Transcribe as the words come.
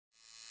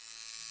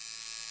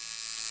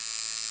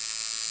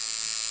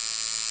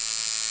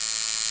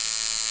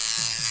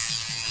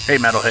Hey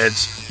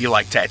metalheads, you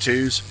like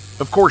tattoos?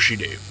 Of course you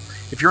do.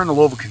 If you're in the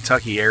Louisville,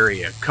 Kentucky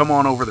area, come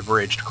on over the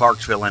bridge to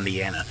Clarksville,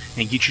 Indiana,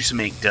 and get you some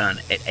ink done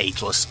at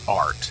Ageless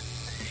Art.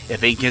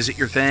 If ink isn't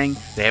your thing,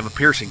 they have a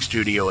piercing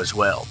studio as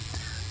well.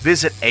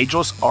 Visit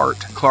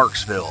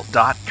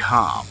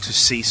agelessartclarksville.com to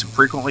see some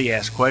frequently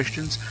asked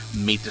questions,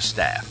 meet the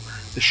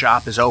staff. The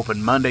shop is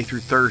open Monday through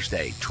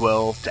Thursday,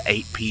 12 to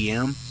 8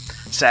 p.m.,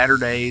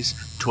 Saturdays,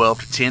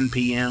 12 to 10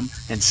 p.m.,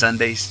 and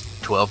Sundays,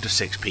 12 to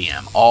 6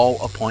 p.m.,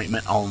 all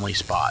appointment-only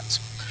spots.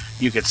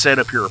 You can set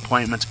up your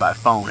appointments by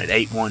phone at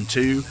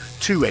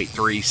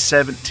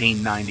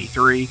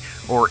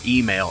 812-283-1793 or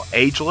email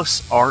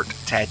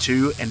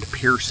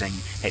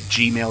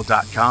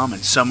agelessarttattooandpiercing@gmail.com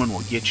and someone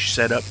will get you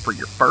set up for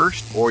your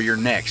first or your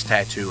next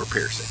tattoo or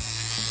piercing.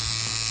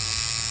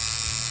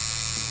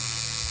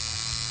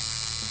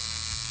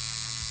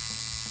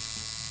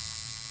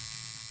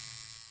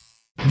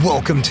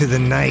 Welcome to the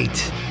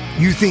night.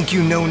 You think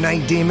you know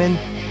Night Demon?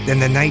 Then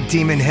the Night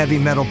Demon Heavy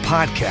Metal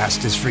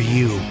Podcast is for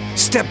you.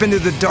 Step into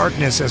the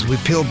darkness as we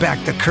peel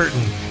back the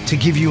curtain to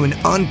give you an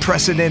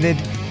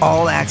unprecedented,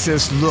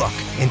 all-access look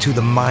into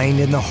the mind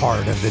and the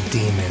heart of the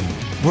demon.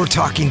 We're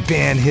talking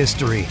band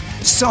history,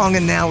 song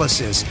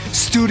analysis,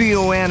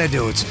 studio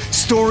anecdotes,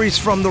 stories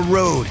from the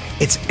road.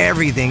 It's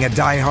everything a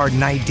diehard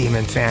Night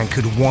Demon fan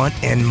could want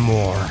and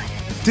more.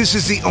 This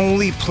is the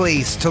only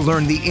place to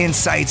learn the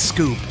inside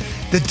scoop,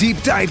 the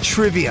deep dive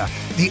trivia,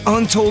 the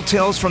untold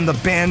tales from the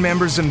band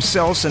members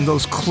themselves and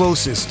those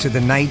closest to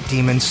the Night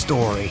Demon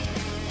story.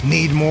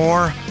 Need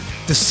more?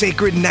 The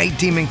sacred Night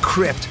Demon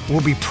Crypt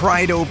will be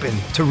pried open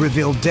to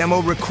reveal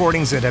demo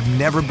recordings that have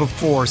never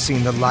before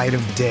seen the light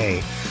of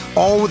day,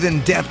 all with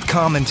in-depth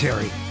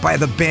commentary by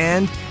the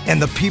band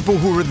and the people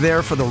who were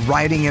there for the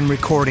writing and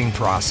recording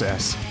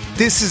process.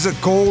 This is a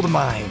gold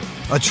mine,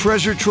 a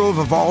treasure trove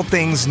of all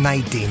things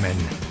Night Demon.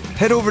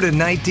 Head over to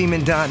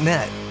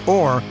nightdemon.net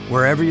or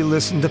wherever you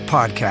listen to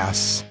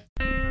podcasts.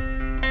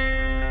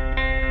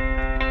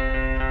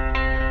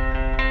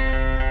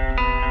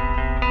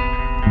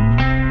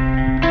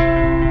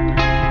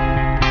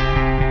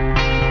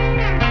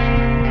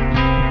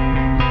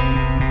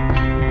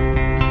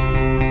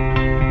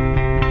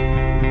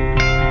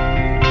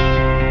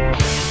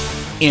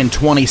 In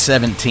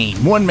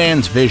 2017, one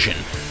man's vision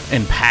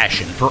and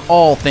passion for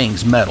all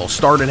things metal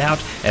started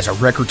out as a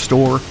record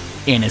store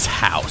in his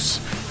house.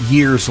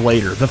 Years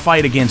later, the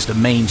fight against a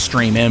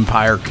mainstream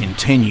empire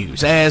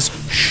continues as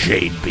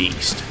Shade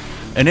Beast.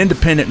 An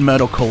independent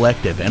metal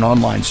collective and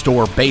online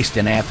store based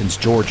in Athens,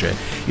 Georgia,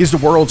 is the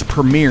world's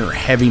premier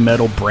heavy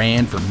metal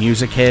brand for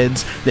music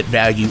heads that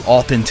value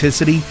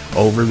authenticity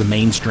over the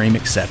mainstream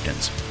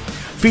acceptance.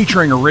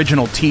 Featuring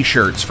original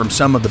t-shirts from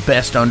some of the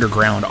best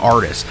underground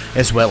artists,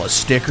 as well as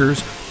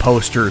stickers,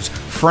 posters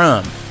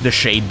from the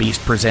Shade Beast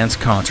Presents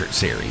concert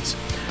series.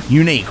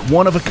 Unique,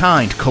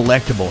 one-of-a-kind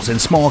collectibles and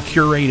small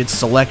curated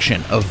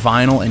selection of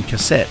vinyl and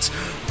cassettes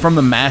from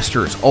the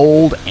masters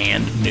old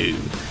and new.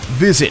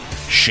 Visit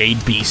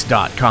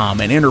shadebeast.com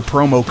and enter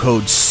promo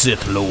code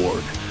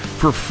SithLord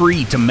for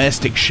free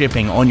domestic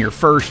shipping on your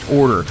first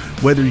order,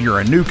 whether you're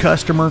a new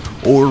customer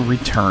or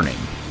returning.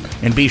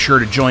 And be sure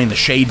to join the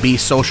Shade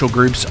Beast social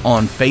groups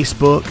on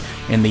Facebook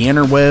and the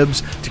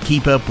interwebs to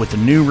keep up with the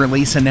new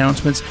release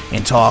announcements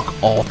and talk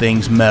all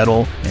things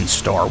metal and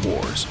Star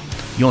Wars.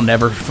 You'll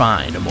never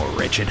find a more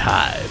wretched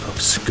hive of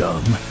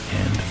scum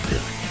and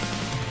filth.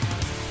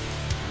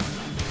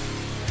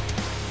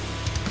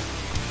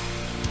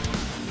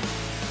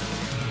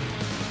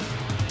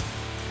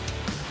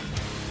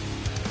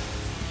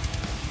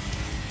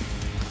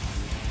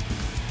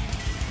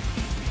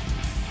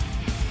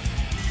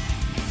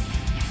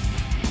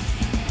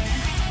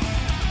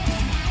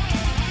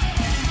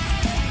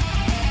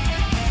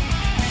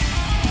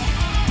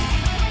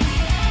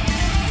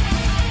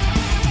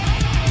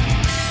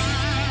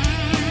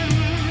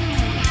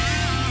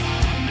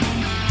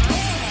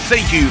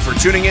 Thank you for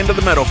tuning into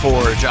the Metal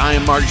Forge. I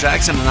am Mark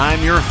Jackson and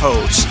I'm your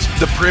host.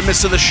 The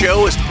premise of the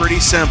show is pretty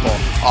simple.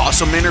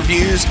 Awesome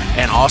interviews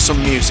and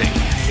awesome music.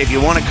 If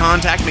you want to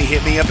contact me,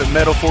 hit me up at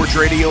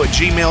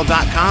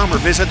metalforgeradio@gmail.com or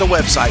visit the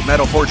website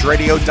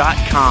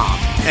metalforgeradio.com.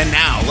 And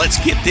now, let's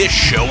get this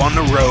show on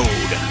the road.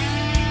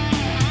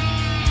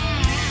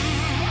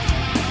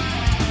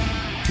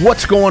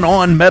 What's going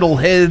on,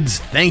 metalheads?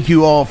 Thank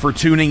you all for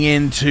tuning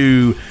in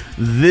to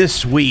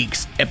this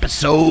week's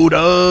episode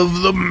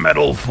of the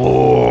Metal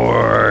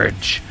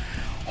Forge.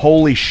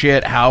 Holy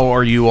shit, how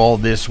are you all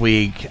this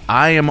week?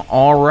 I am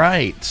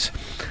alright.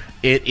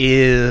 It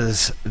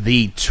is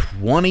the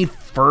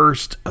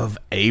 21st of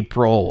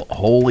April.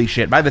 Holy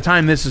shit. By the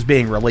time this is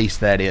being released,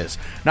 that is.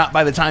 Not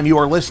by the time you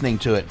are listening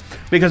to it.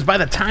 Because by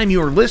the time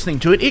you are listening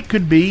to it, it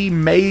could be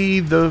May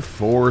the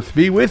 4th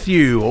be with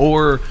you.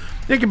 Or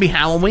it could be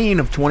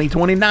Halloween of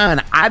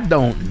 2029. I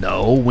don't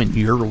know when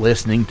you're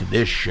listening to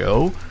this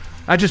show.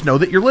 I just know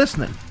that you're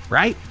listening,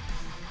 right?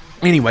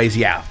 Anyways,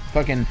 yeah,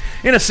 fucking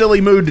in a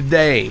silly mood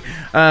today.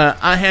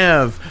 I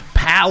have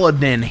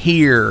Paladin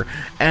here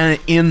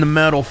in the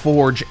Metal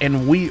Forge,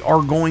 and we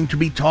are going to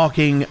be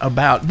talking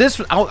about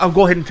this. I'll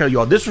go ahead and tell you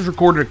all, this was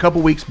recorded a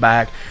couple weeks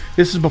back.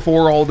 This is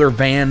before all their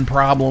van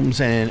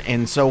problems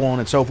and so on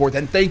and so forth.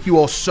 And thank you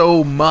all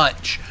so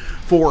much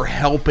for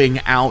helping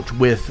out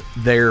with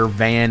their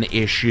van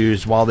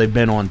issues while they've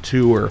been on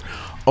tour.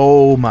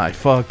 Oh my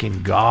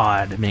fucking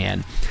God,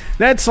 man.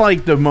 That's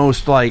like the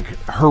most like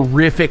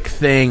horrific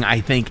thing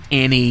I think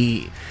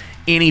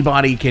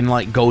anybody can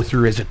like go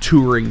through as a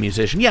touring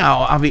musician.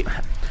 Yeah,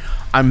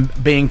 I'm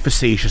being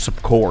facetious,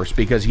 of course,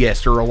 because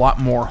yes, there are a lot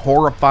more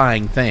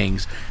horrifying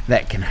things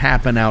that can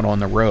happen out on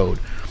the road.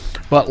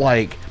 But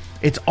like,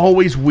 it's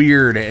always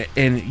weird,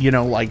 and you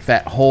know, like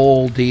that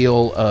whole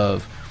deal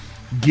of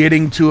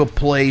getting to a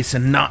place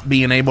and not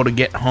being able to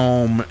get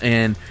home,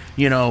 and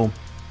you know,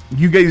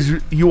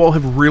 you all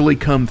have really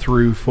come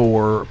through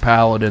for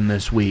Paladin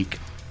this week,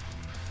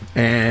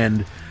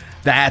 and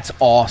that's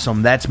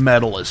awesome. That's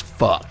metal as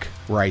fuck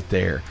right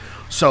there.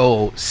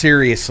 So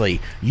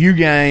seriously, you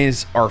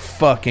guys are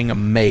fucking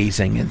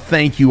amazing, and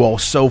thank you all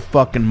so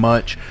fucking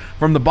much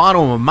from the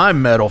bottom of my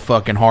metal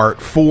fucking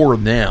heart for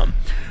them,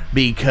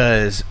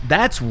 because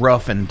that's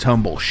rough and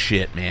tumble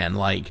shit, man.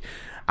 Like,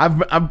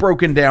 I've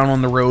broken down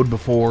on the road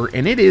before,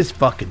 and it is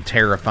fucking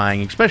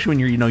terrifying, especially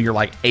when you're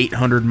like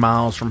 800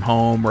 miles from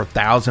home or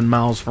 1,000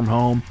 miles from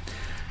home.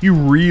 You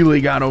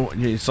really gotta,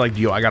 it's like,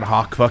 I gotta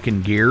hawk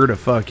fucking gear to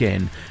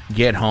fucking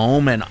get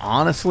home. And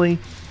honestly,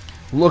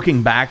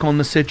 looking back on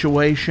the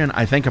situation,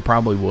 I think I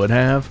probably would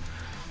have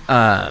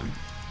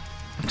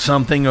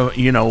something,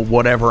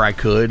 whatever I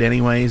could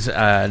anyways.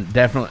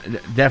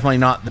 Definitely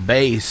not the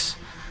bass,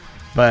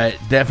 but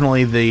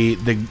definitely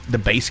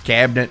the bass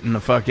cabinet and the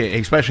fucking,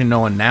 especially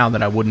knowing now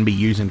that I wouldn't be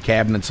using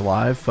cabinets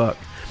live. Fuck.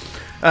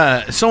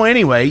 So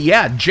anyway,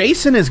 yeah,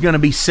 Jason is going to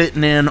be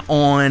sitting in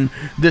on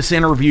this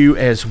interview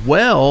as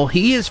well.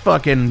 He is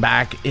fucking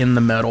back in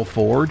the Metal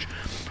Forge.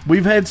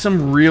 We've had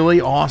some really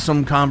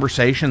awesome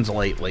conversations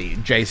lately,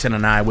 Jason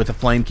and I, with the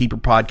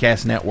Flamekeeper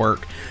Podcast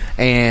Network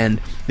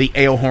and the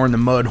Alehorn, the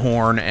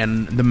Mudhorn,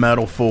 and the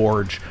Metal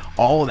Forge.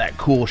 All of that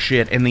cool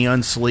shit, and the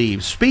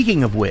Unsleeved.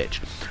 Speaking of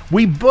which,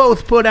 we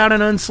both put out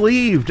an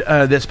Unsleeved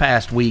this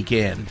past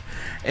weekend.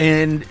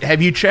 And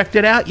have you checked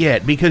it out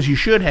yet? Because you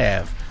should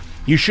have.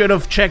 You should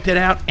have checked it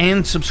out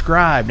and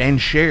subscribed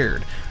and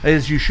shared,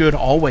 as you should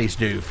always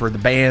do for the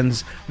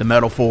bands, the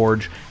Metal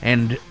Forge,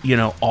 and,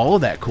 all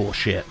of that cool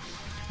shit.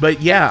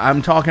 But yeah,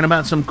 I'm talking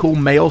about some cool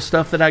mail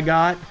stuff that I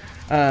got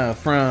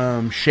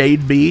from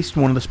Shade Beast,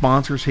 one of the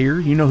sponsors here.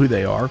 You know who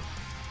they are.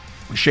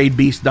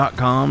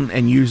 ShadeBeast.com,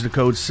 and use the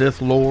code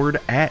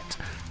SithLord at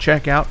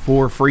checkout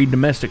for free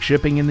domestic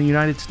shipping in the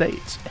United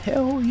States.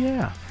 Hell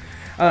yeah.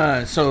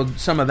 So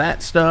some of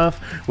that stuff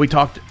I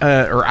talked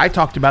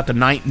about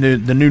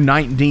the new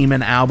Night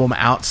Demon album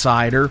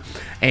Outsider,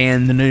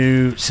 and the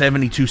new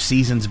 72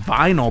 Seasons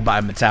vinyl by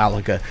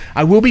Metallica.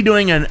 I will be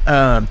doing a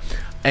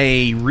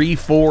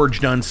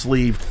reforged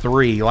Unsleeved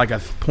 3, like a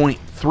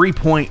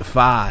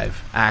 3.5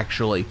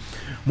 actually,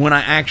 when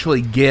I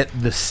actually get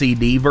the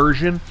CD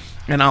version.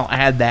 And I'll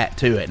add that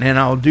to it. And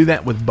I'll do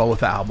that with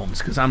both albums,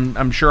 because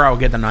I'm sure I'll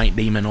get the Night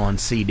Demon on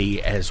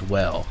CD as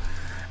well.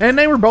 And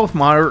they were both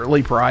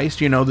moderately priced.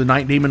 The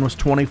Night Demon was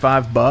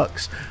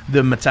 $25.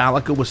 The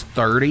Metallica was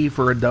 $30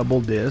 for a double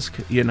disc,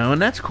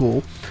 and that's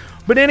cool.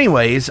 But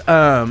anyways,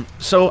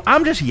 so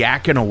I'm just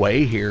yakking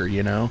away here,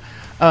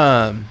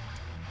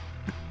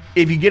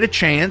 If you get a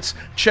chance,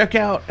 check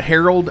out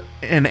Harold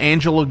and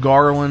Angela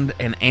Garland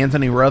and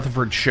Anthony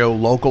Rutherford's show,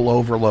 Local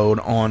Overload,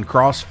 on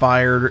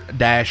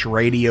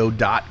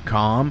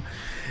crossfire-radio.com.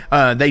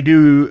 They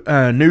do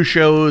new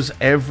shows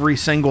every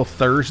single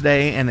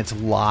Thursday, and it's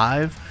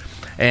live.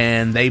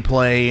 And they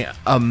play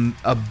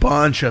a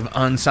bunch of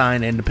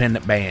unsigned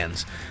independent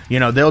bands.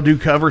 They'll do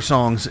cover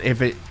songs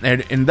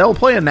and they'll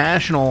play a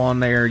national on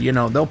there.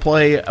 They'll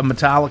play a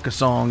Metallica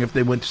song if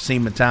they went to see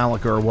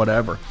Metallica or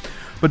whatever.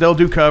 But they'll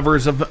do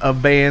covers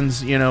of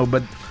bands,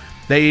 but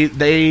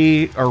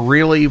they are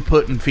really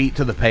putting feet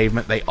to the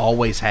pavement. They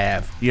always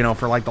have,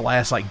 for like the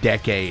last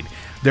decade.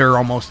 They're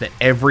almost at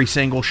every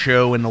single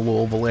show in the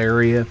Louisville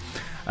area.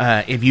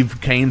 If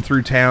you've came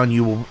through town,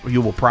 you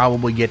will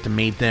probably get to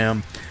meet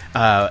them.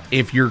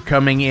 If you're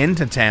coming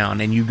into town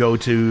and you go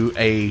to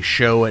a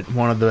show at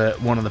one of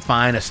the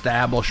fine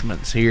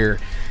establishments here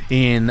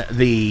in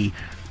the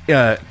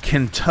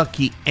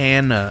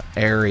Kentucky-ana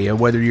area,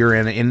 whether you're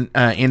in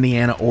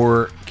Indiana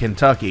or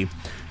Kentucky,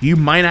 you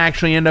might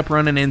actually end up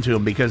running into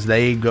them, because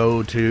they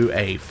go to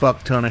a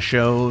fuck ton of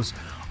shows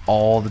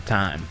all the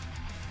time.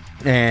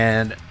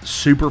 And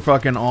super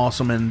fucking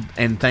awesome,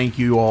 and thank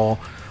you all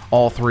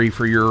three,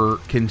 for your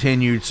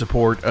continued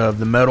support of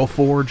the Metal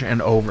Forge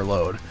and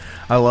Overload.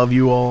 I love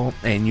you all,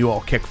 and you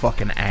all kick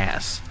fucking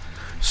ass.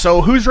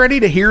 So who's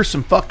ready to hear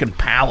some fucking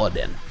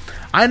Paladin?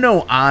 I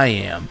know I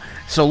am.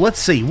 So let's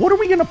see, what are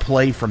we going to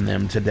play from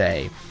them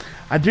today?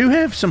 I do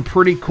have some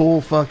pretty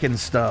cool fucking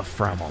stuff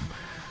from them.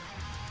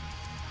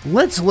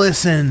 Let's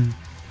listen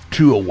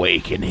to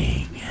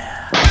Awakening.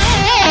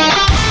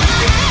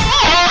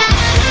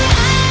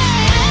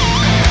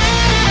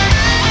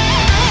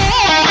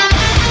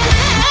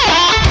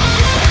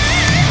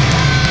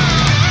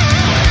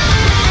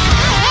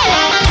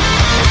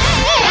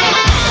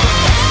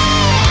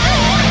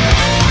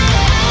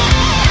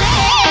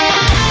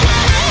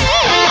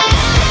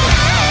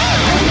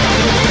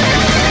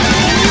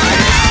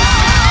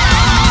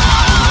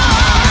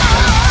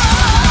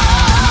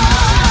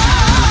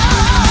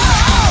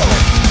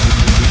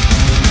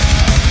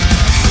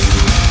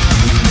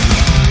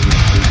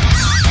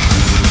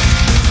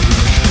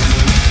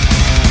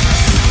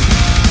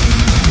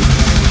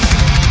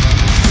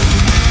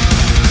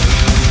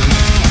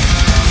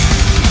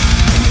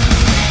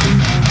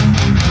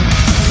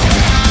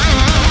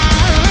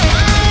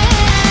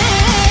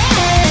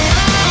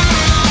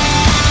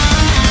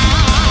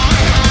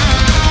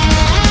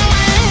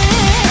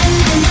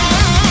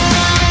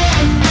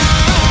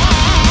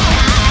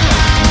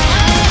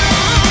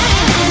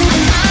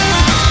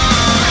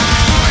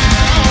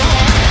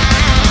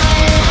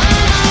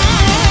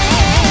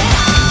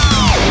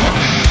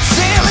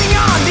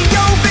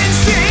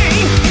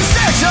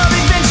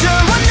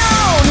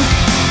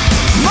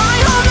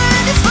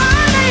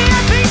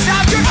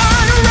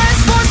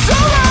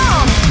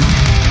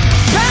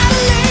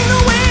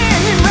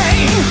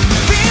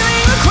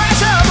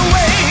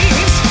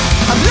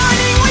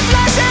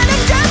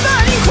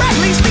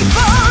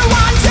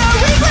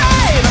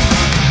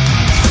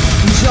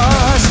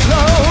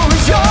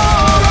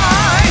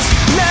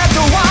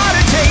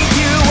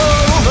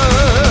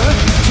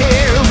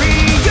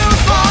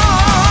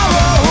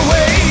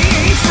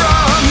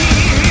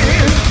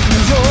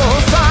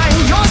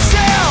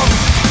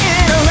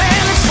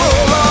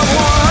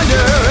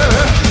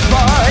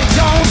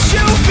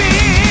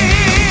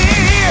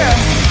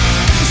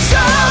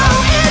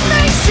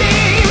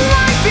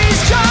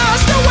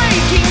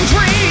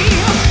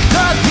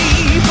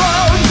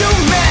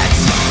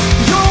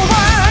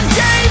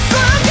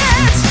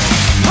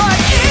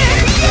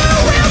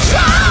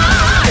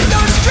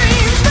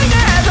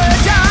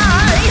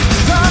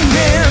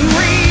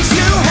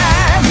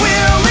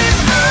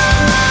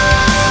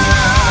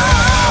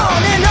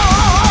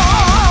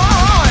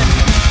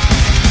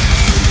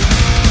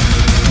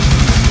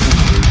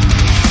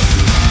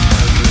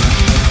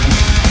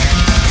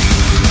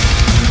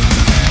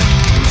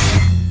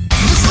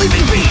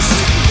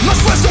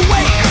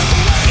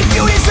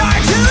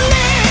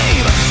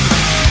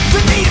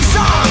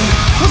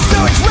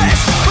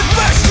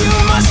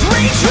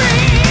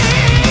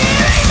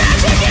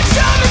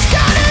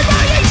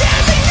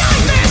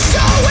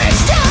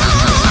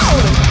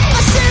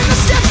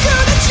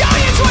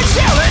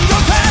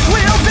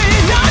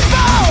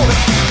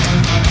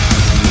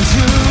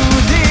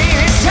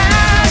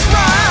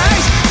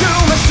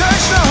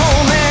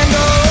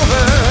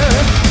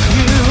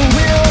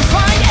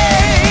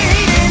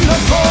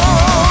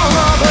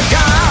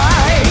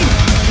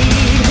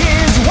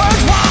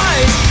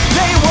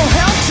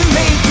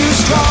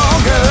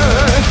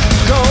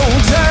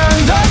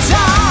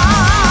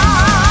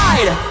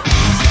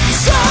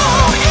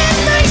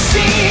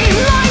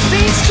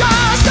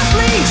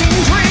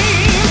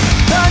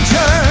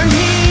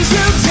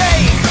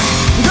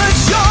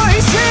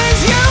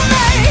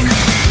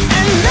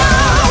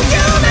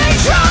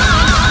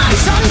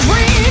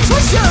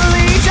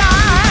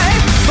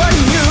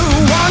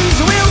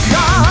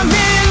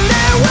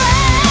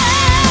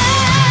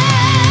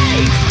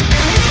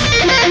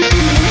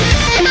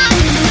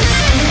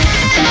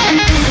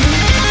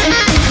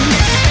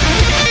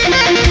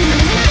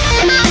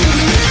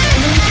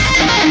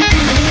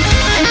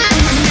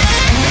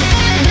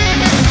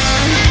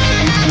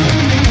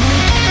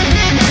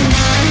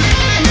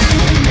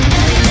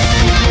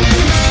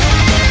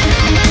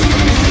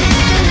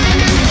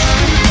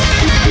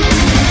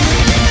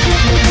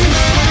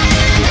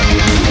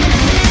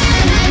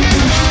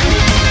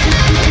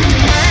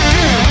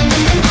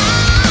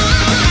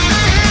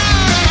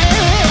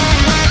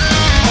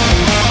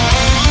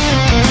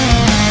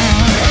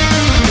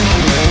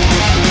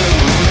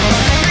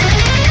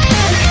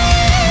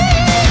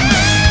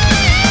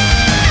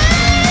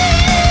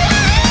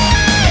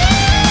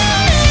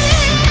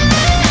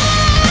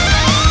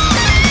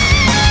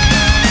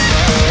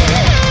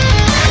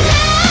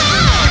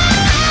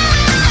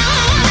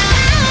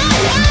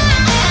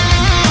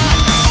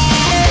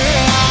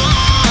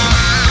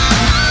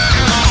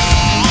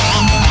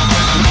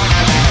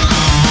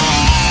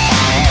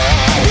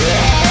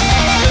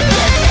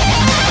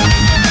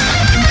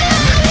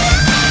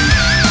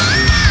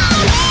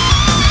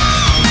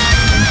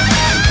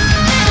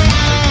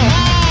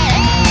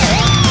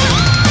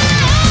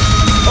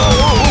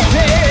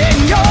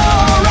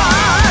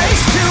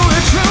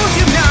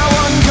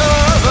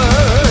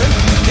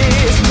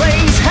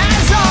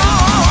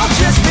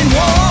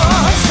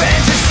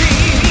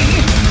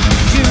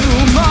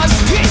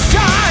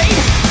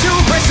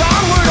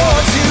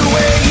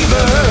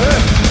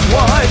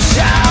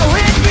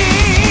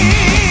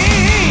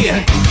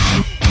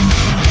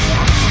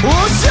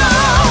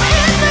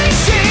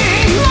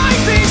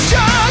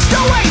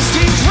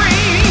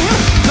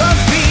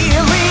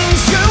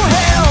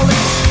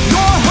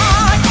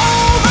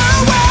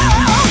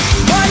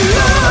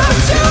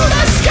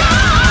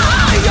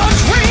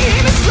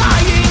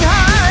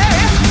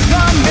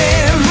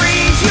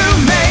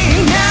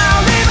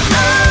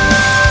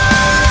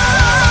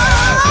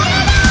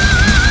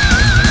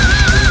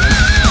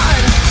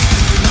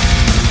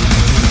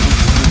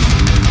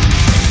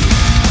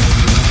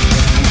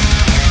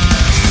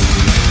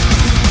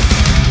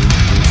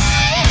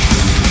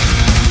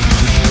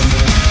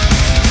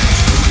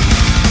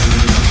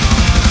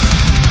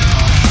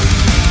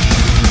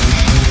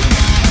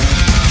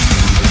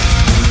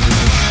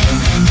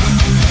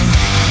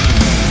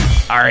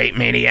 right,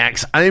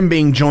 Maniacs, I'm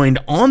being joined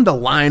on the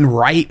line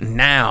right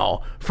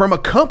now from a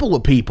couple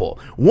of people,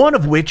 one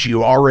of which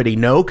you already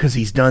know because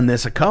he's done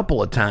this a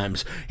couple of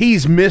times.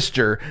 He's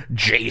Mr.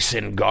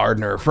 Jason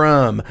Gardner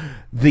from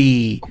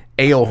the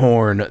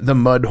Alehorn, the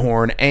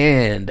Mudhorn,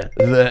 and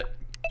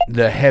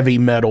the Heavy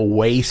Metal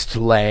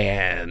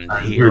Wasteland.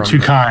 You're too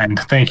kind.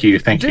 Thank you.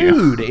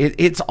 Dude,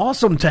 it's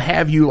awesome to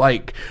have you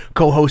like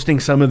co-hosting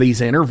some of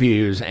these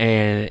interviews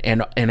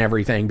and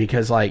everything,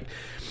 because like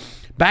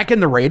back in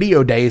the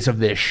radio days of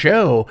this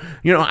show,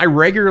 you know, I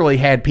regularly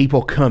had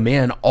people come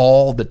in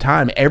all the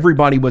time.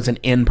 Everybody was an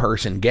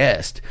in-person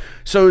guest.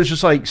 So it was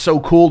just like so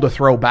cool to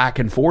throw back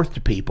and forth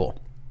to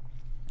people.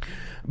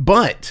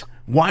 But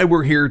why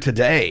we're here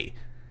today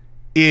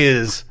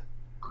is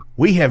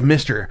we have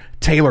Mr.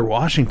 Taylor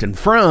Washington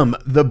from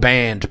the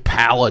band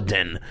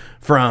Paladin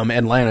from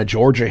Atlanta,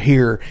 Georgia,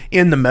 here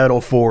in the Metal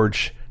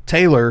Forge.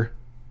 Taylor,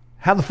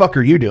 how the fuck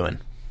are you doing?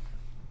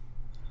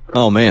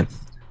 Oh, man.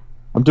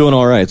 I'm doing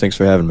all right. Thanks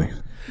for having me.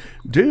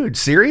 Dude,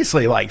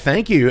 seriously, like,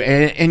 thank you.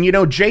 And you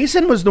know,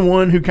 Jason was the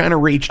one who kind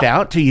of reached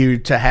out to you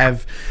to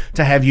have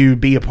you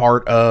be a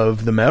part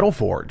of the Metal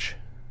Forge.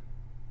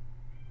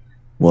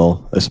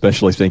 Well,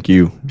 especially thank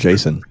you,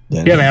 Jason.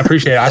 Yeah, man, I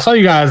appreciate it. I saw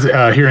you guys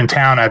here in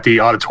town at the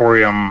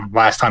auditorium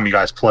last time you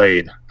guys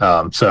played.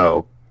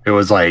 So it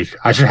was like,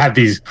 I should have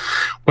these.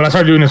 When I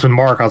started doing this with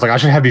Mark, I was like, I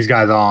should have these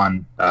guys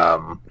on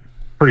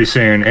pretty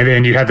soon. And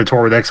then you had the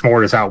tour with Ex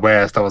Mortis out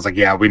west. I was like,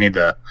 yeah, we need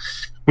to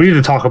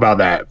talk about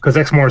that, because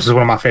Ex Mortis is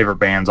one of my favorite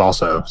bands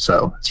also.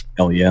 So it's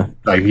hell yeah,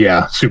 like,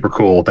 yeah, super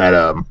cool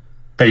that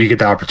you get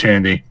the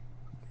opportunity.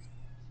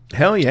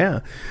 Hell yeah.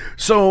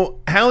 So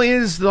how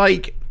is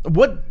like,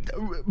 what,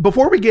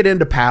 before we get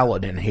into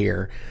Paladin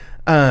here,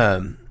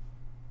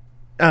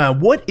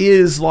 what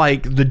is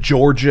like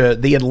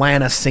the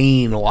Atlanta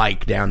scene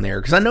like down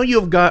there? Because I know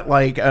you've got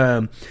like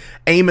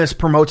Amos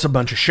promotes a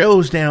bunch of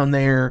shows down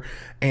there,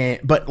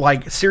 but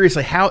like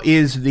seriously, how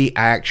is the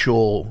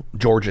actual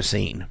Georgia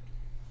scene?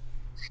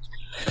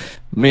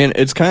 Man,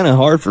 it's kind of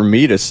hard for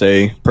me to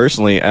say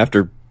personally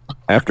after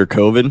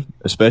COVID,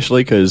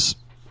 especially because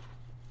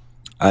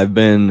I've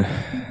been,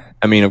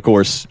 I mean, of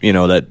course, you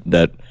know,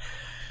 that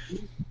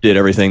did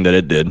everything that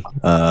it did,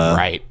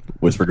 right,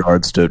 with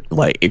regards to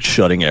like it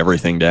shutting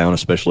everything down,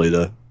 especially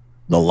the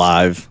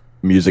live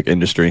music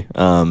industry,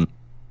 and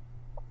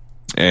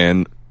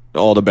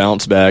all the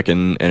bounce back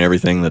and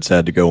everything that's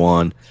had to go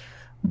on.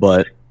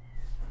 But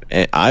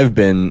I've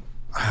been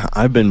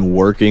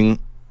working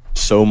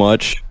so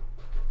much,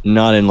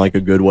 not in like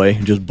a good way,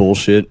 just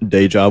bullshit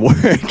day job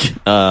work,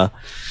 that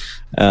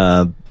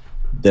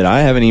I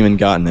haven't even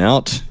gotten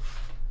out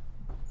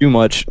too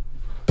much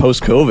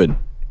post COVID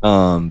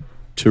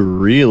to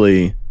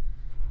really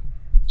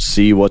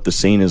see what the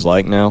scene is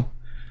like now.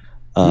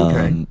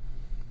 Okay.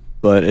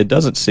 But it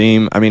doesn't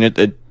seem, I mean,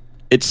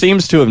 it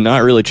seems to have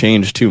not really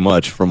changed too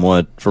much from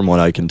what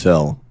I can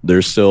tell.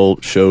 There's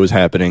still shows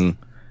happening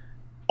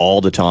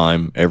all the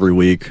time, every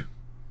week,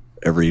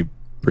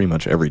 pretty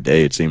much every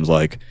day, it seems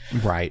like.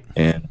 Right.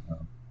 And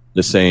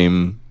the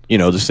same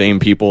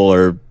people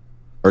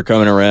are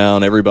coming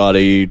around.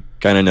 Everybody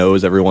kind of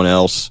knows everyone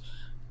else.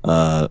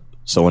 So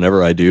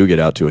whenever I do get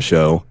out to a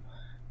show,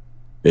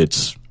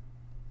 it's,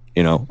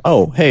 you know,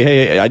 oh,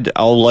 hey,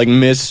 I'll like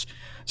miss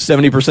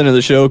 70% of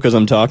the show because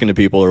I'm talking to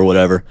people or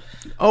whatever.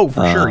 Oh,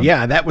 for sure.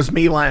 Yeah, that was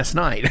me last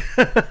night.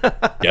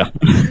 Yeah.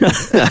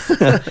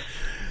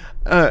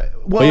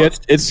 Well, yeah,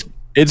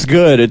 it's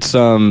good. It's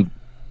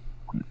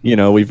you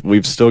know,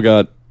 we've still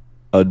got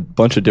a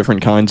bunch of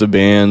different kinds of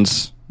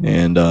bands,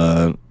 and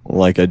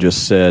like I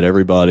just said,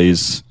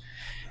 everybody's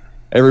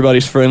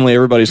friendly,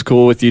 everybody's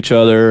cool with each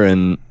other,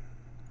 and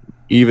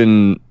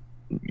even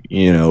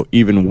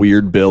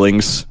weird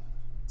billings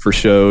for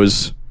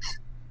shows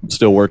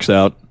still works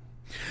out.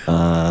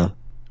 You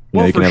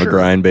can have a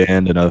grind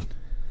band and a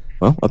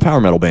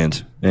power metal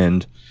band,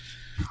 and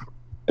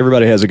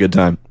everybody has a good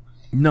time.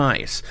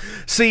 Nice.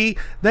 See,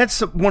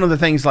 that's one of the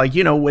things, like,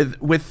 you know, with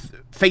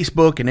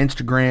Facebook and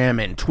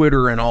Instagram and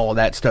Twitter and all of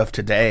that stuff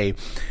today,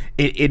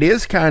 it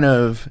is kind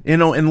of, you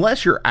know,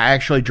 unless you're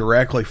actually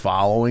directly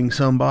following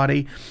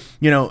somebody,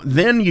 you know,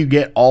 then you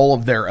get all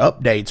of their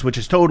updates, which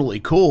is totally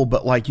cool,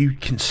 but like you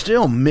can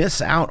still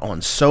miss out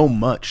on so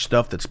much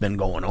stuff that's been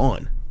going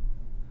on.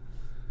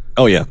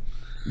 Oh yeah.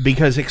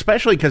 Because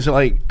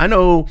like I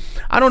don't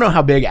know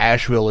how big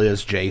Asheville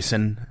is,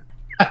 Jason.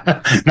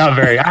 Not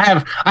very.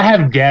 I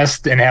have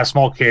guests and have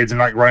small kids and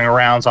like running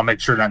around, so I'll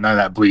make sure that none of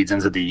that bleeds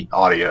into the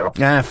audio.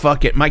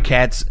 Fuck it. My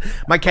cats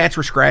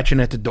were scratching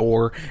at the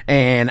door,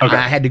 and okay.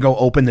 I had to go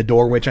open the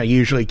door, which I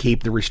usually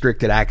keep the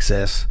restricted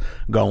access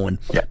going,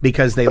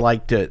 because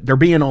they're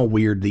being all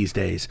weird these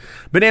days.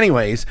 But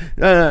anyways,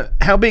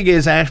 how big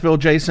is Asheville,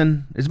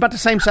 Jason? It's about the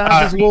same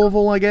size as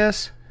Louisville, I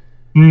guess.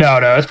 No,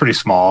 it's pretty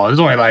small.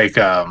 It's only like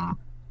I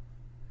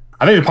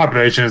think the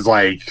population is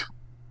like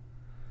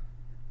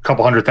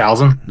couple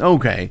 100,000.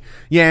 Okay.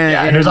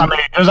 Yeah. And there's not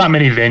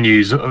many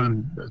venues,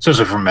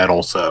 especially for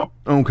metal. So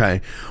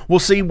okay. Well,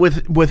 see,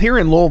 with here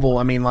in Louisville,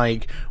 I mean,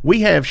 like,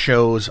 we have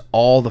shows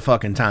all the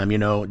fucking time. You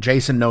know,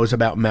 Jason knows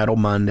about Metal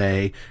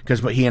Monday because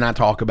he and I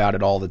talk about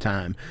it all the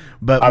time.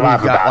 But we've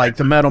got like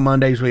the Metal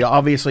Mondays. We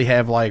obviously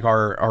have like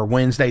our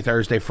Wednesday,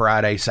 Thursday,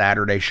 Friday,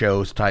 Saturday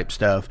shows type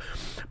stuff.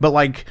 But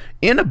like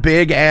in a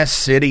big ass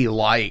city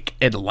like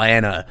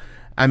Atlanta,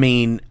 I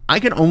mean, I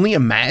can only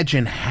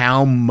imagine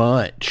how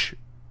much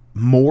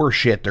more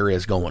shit there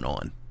is going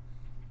on.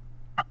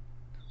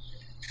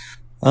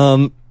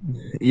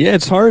 Yeah,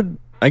 it's hard.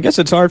 I guess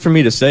it's hard for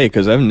me to say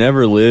because I've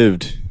never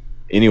lived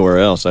anywhere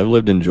else. I've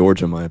lived in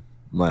Georgia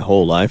my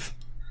whole life.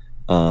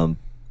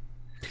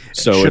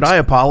 So should I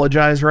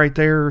apologize right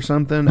there or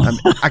something?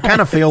 I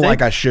kind of feel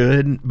like I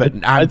should, but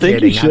I'm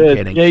kidding. You should. I'm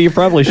kidding. Yeah, you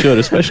probably should,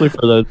 especially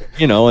for the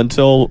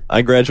until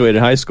I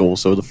graduated high school.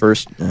 So the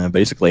first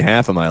basically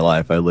half of my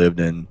life, I lived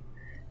in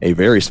a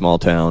very small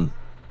town.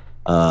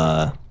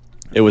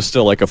 It was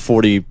still like a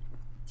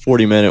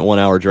 40-minute, 1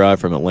 hour drive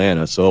from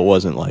Atlanta, so it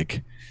wasn't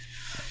like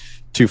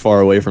too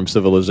far away from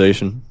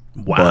civilization.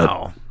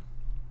 Wow. But,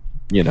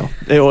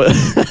 it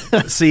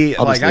was. See,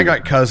 like I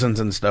got cousins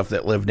and stuff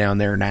that live down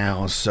there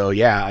now, so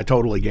yeah, I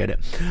totally get it.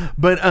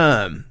 But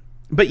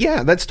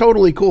yeah, that's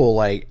totally cool.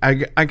 Like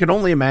I could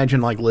only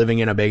imagine like living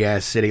in a big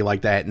ass city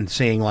like that and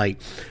seeing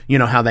like,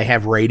 how they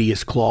have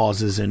radius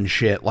clauses and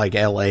shit like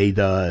LA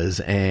does,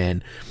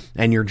 and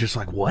you're just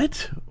like,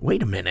 what?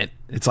 Wait a minute.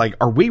 It's like,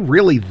 are we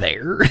really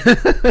there?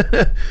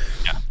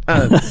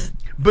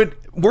 But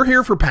we're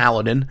here for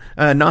Paladin,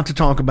 not to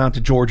talk about the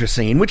Georgia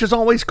scene, which is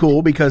always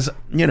cool because,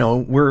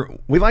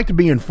 we like to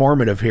be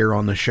informative here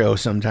on the show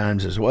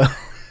sometimes as well.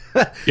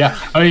 Yeah.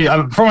 I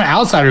mean, from an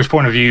outsider's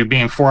point of view,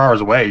 being 4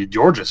 hours away,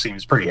 Georgia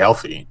seems pretty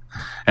healthy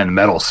in the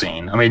metal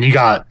scene. I mean, you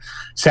got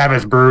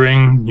Sabbath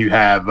Brewing, you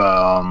have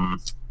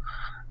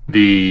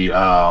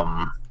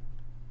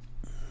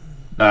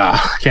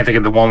can't think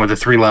of the one with the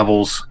 3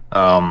 levels.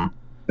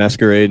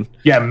 Masquerade.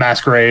 Yeah,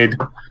 Masquerade.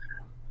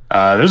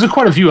 There's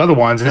quite a few other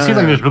ones, and it seems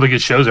like there's really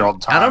good shows there all the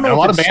time. I don't know. A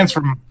lot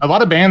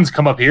of bands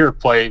come up here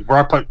play. We're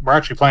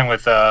actually playing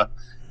with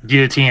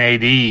Guillotine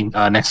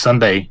AD next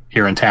Sunday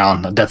here in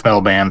town, a death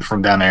metal band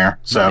from down there.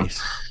 So,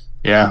 nice.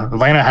 Yeah,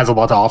 Atlanta has a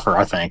lot to offer,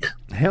 I think.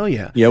 Hell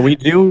yeah. Yeah, we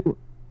do.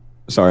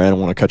 Sorry, I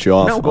don't want to cut you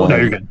off. No, go No,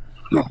 ahead. you're good.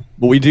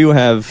 But we do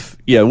have.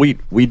 Yeah, we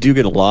do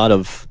get a lot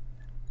of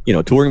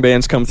touring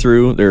bands come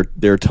through. There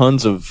are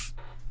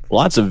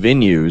lots of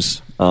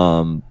venues,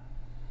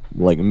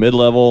 like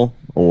mid-level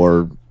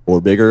or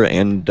bigger,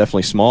 and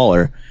definitely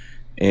smaller.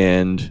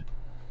 And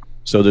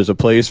so there's a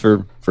place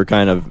for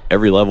kind of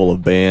every level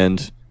of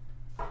band,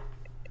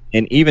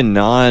 and even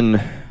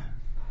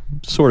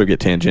sort of get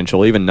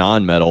tangential, even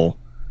non-metal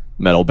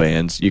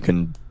bands you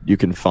can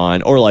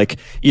find, or like,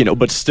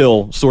 but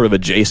still sort of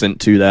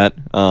adjacent to that.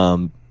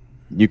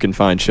 You can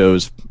find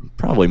shows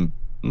probably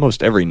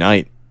most every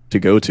night to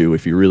go to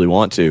if you really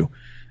want to.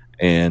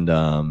 And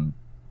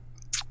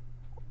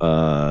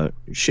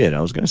shit,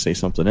 I was going to say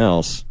something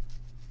else,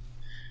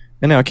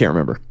 and now I can't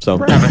remember. So,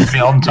 Dude,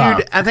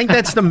 I think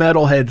that's the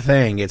metalhead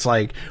thing. It's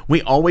like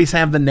we always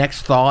have the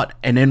next thought,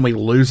 and then we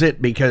lose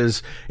it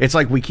because it's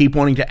like we keep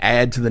wanting to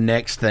add to the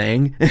next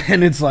thing,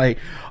 and it's like,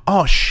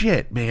 oh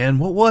shit, man,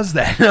 what was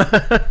that?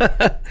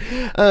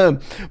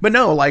 But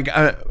no, like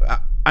I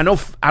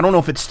don't know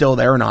if it's still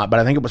there or not, but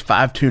I think it was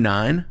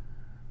 529.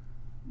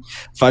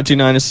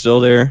 529 is still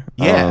there.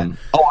 Yeah.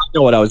 I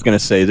know what I was going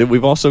to say. That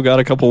we've also got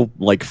a couple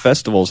like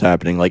festivals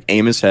happening. Like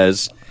Amos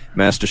has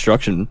Mass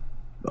Destruction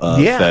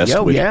Fest,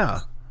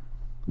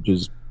 which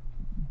is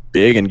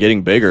big and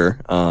getting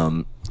bigger.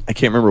 I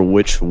can't remember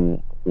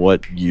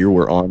what year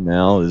we're on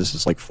now. This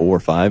is like 4 or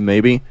 5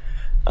 maybe.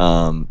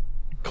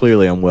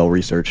 Clearly, I'm well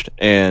researched,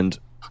 and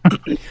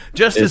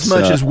just as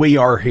much as we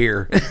are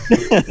here.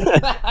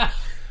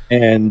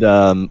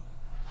 And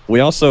we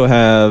also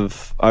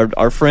have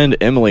our friend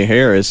Emily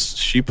Harris.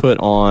 She put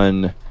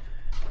on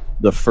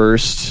the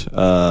first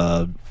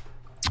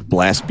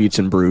Blast Beats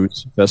and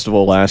Brews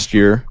festival last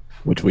year,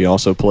 which we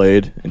also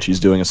played, and she's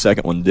doing a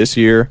second one this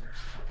year.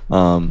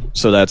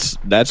 So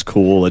that's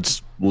cool.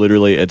 It's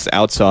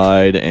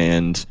outside,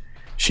 and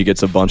she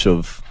gets a bunch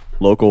of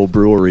local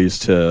breweries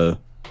to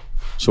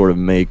sort of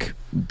make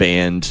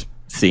band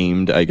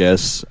themed, I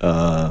guess,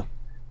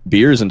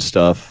 beers and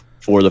stuff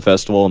for the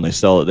festival, and they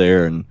sell it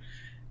there, and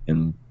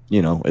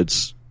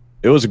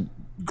it was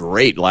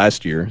great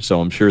last year,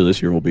 so I'm sure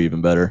this year will be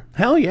even better.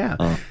 Hell yeah.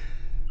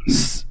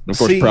 Of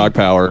course, Prague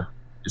Power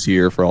is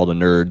here for all the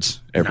nerds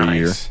every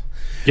year.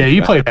 Yeah,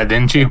 you played that,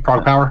 didn't you?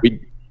 Prague Power?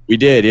 We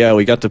did, yeah.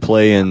 We got to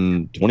play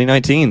in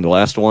 2019, the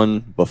last one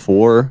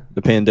before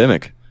the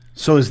pandemic.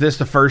 So is this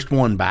the first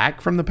one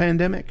back from the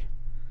pandemic?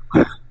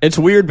 It's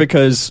weird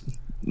because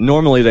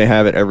normally they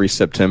have it every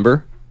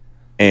September,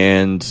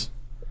 and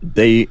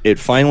it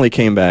finally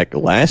came back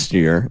last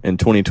year in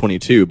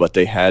 2022, but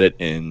they had it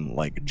in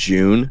like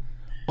June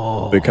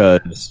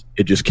because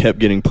it just kept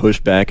getting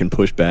pushed back and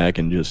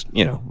just,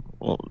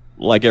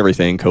 like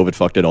everything, COVID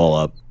fucked it all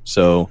up.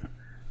 So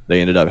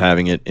they ended up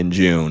having it in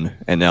June,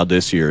 and now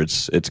this year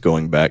it's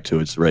going back to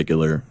its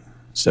regular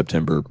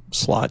September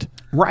slot.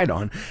 Right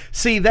on.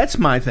 See, that's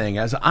my thing.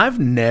 As I've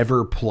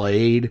never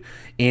played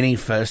any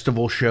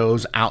festival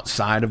shows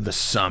outside of the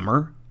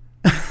summer.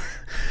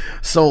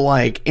 So,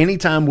 like,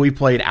 anytime we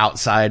played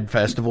outside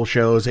festival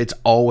shows, it's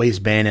always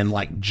been in,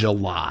 like,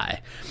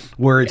 July,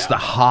 where it's the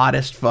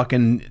hottest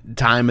fucking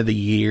time of the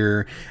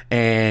year,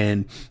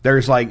 and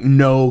there's, like,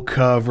 no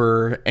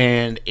cover,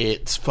 and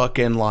it's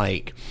fucking,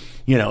 like,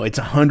 you know, it's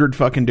 100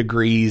 fucking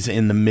degrees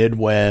in the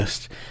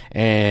Midwest,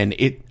 and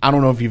I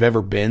don't know if you've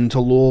ever been to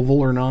Louisville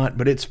or not,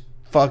 but it's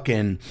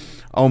fucking,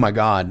 oh my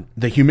God,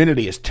 the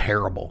humidity is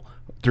terrible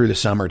through the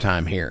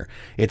summertime here.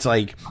 It's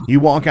like,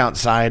 you walk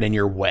outside and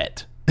you're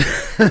wet.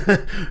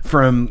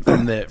 from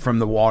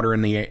the water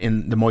in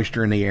the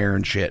moisture in the air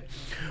and shit.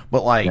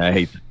 But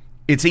like,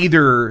 it's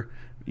either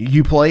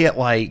you play at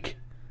like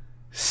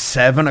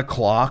 7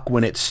 o'clock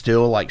when it's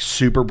still like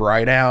super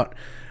bright out,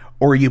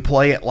 or you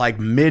play at like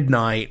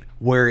midnight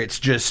where it's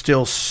just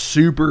still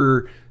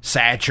super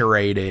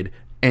saturated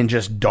and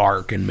just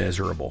dark and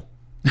miserable.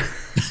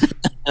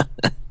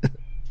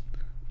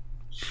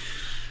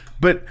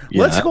 But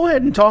let's go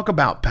ahead and talk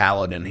about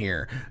Paladin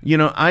here. You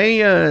know,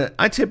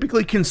 I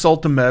typically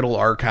consult the Metal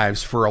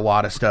Archives for a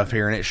lot of stuff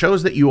here, and it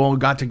shows that you all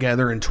got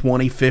together in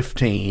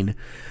 2015,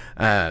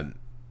 and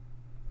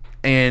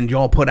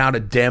y'all put out a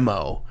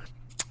demo.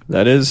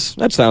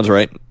 That sounds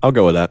right. I'll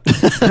go with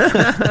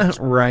that.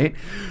 Right.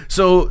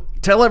 So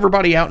tell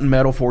everybody out in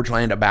Metal Forge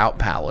Land about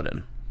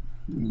Paladin.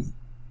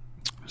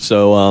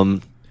 So,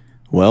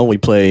 well, we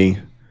play,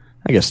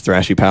 I guess,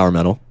 thrashy power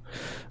metal.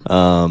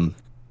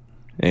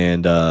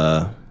 And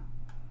I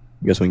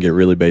guess we can get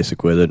really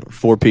basic with it.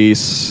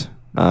 4-piece.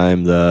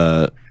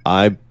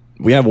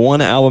 We have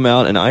one album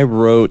out, and I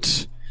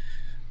wrote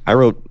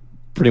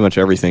pretty much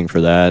everything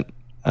for that.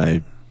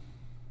 I'm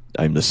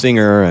the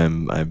singer.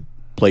 I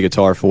play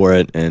guitar for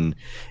it, and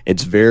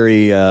it's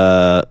very.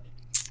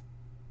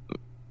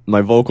 My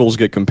vocals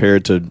get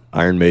compared to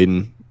Iron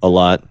Maiden a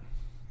lot,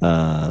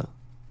 but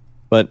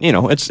you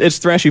know, it's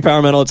thrashy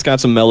power metal. It's got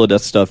some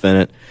Melodeath stuff in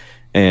it,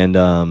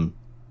 and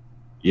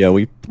yeah,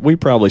 we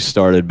probably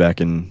started back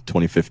in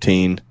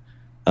 2015.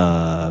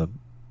 A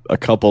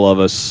couple of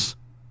us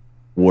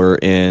were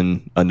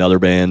in another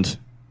band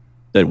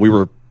that we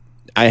were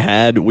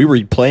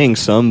playing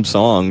some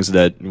songs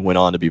that went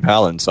on to be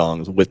Paladin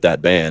songs with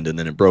that band, and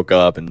then it broke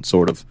up and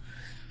sort of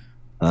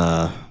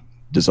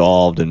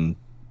dissolved, and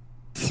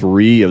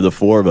 3 of the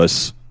 4 of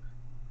us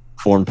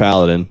formed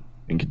Paladin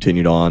and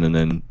continued on, and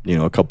then, you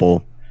know, a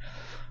couple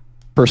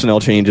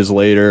personnel changes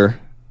later,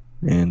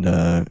 and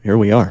here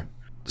we are.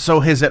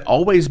 So has it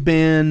always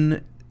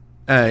been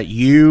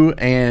you,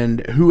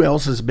 and who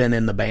else has been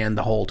in the band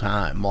the whole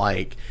time?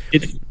 Like,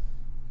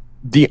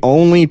 the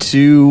only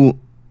 2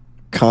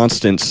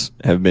 constants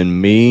have been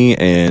me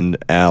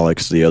and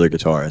Alex, the other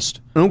guitarist.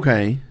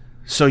 Okay.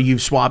 So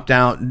you've swapped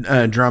out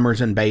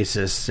drummers and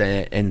bassists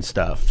and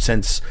stuff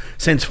since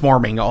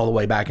forming all the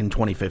way back in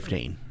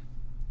 2015.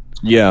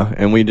 Yeah,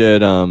 and we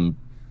did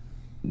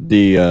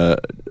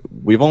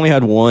we've only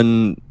had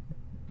one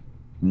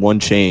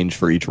change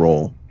for each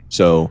role.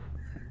 So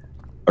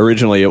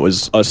originally it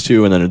was us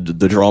 2 and then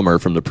the drummer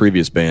from the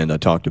previous band I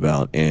talked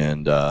about,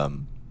 and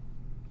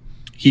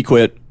he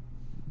quit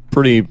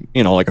pretty,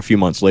 you know, like a few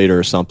months later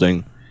or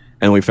something,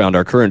 and we found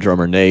our current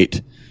drummer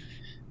Nate,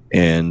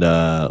 and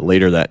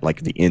later that,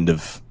 like the end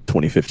of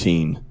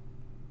 2015.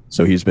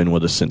 So he's been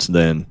with us since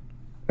then.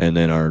 And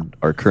then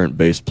our current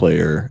bass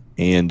player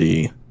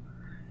Andy,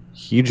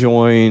 he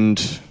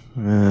joined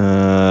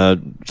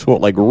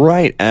like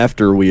right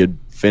after we had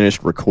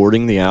finished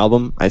recording the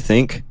album, I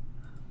think.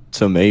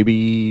 So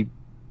maybe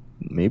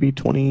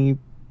 2018,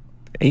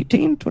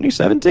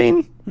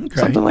 2017,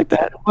 something like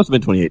that. It must have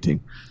been 2018.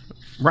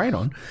 Right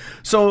on.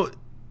 So,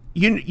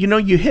 you know,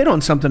 you hit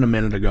on something a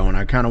minute ago, and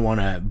I kind of want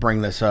to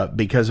bring this up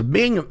because of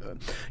being,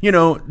 you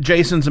know,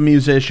 Jason's a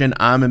musician,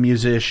 I'm a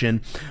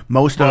musician.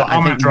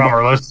 I'm a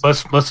drummer. Let's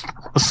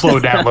slow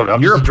down a little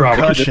bit. You're a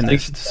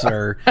percussionist,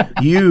 sir.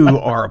 You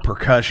are a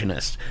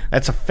percussionist.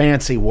 That's a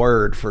fancy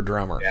word for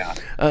drummer. Yeah.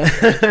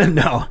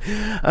 No.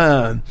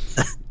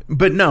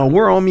 But no,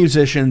 we're all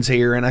musicians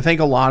here, and I think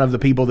a lot of the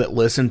people that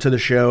listen to the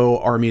show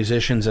are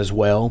musicians as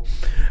well.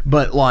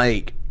 But,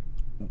 like,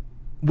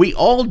 we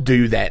all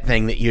do that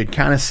thing that you'd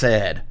kind of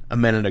said a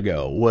minute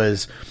ago,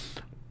 was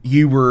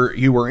you were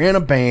in a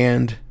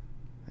band,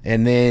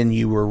 and then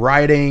you were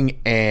writing,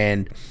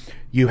 and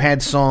you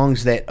had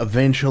songs that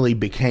eventually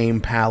became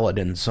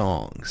Paladin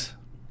songs.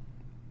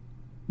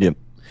 Yep.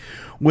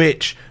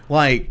 Which,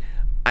 like,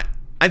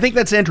 I think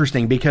that's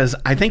interesting because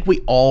I think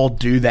we all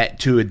do that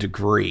to a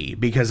degree,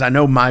 because I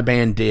know my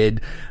band did.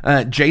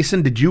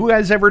 Jason, did you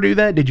guys ever do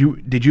that? Did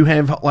you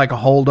have like a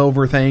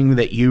holdover thing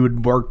that you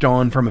had worked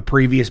on from a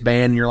previous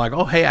band and you're like,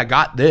 oh, hey, I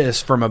got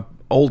this from a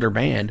older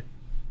band?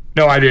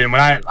 No, I didn't.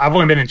 I've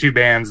only been in 2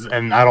 bands,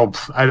 and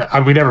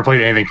we never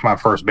played anything from my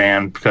first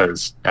band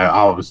because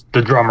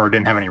the drummer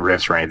didn't have any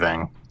riffs or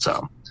anything.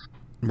 So,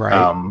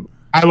 right.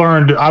 I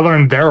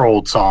learned their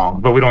old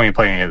song, but we don't even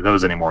play any of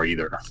those anymore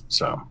either.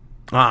 So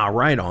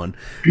right on.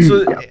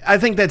 So I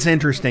think that's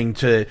interesting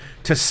to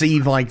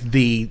see like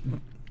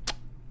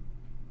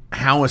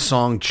how a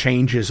song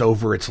changes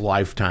over its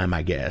lifetime,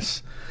 I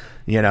guess.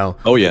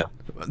 Oh yeah.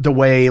 The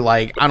way,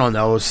 like, I don't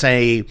know,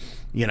 say,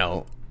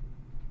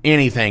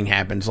 anything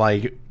happens,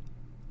 like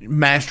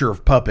Master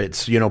of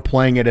Puppets,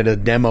 playing it at a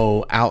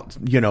demo out,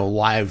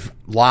 live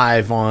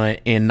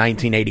in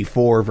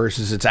 1984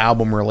 versus its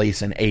album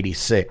release in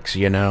 86,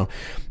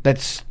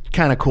 that's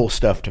kind of cool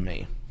stuff to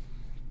me.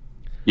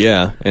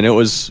 Yeah, and it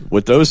was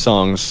with those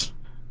songs,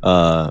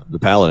 the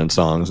Paladin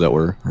songs that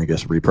were, I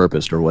guess,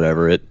 repurposed or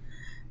whatever, it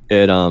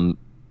none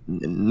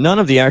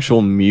of the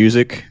actual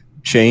music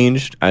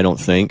changed, I don't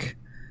think,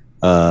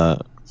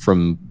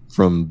 from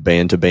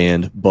band to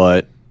band,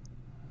 but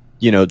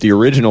the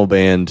original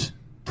band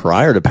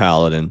prior to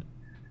Paladin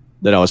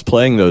that I was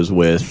playing those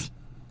with,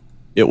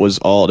 there was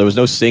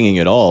no singing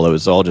at all. It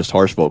was all just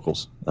harsh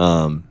vocals.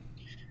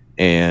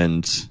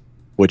 And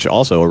which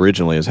also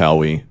originally is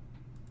how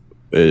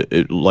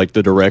like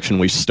the direction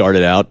we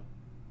started out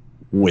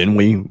when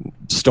we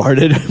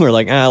started. We're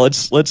like,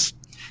 let's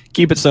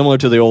keep it similar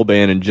to the old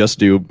band and just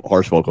do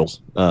harsh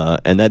vocals.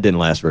 And that didn't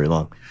last very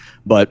long.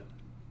 But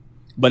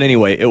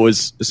anyway,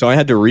 so I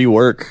had to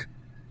rework.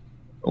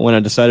 When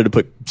I decided to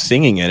put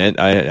singing in it,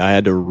 I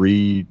had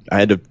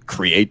to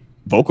create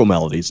vocal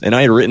melodies, and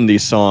I had written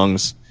these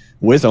songs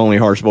with only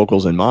harsh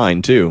vocals in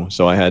mind too.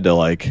 So I had to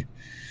like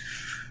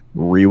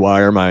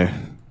rewire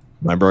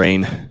my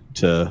brain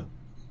to,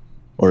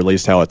 or at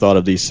least how I thought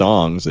of these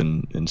songs,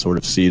 and sort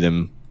of see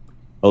them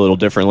a little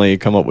differently,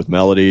 come up with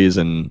melodies,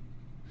 and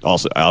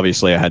also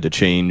obviously I had to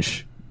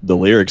change the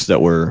lyrics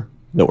that were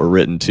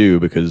written too,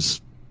 because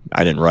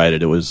I didn't write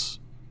it. It was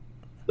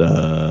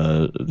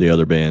the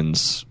other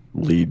band's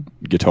lead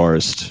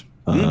guitarist,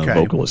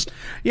 vocalist.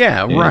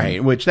 Yeah,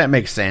 right. Which that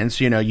makes sense.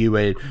 You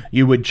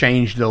would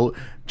change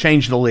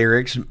the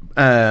lyrics,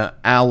 a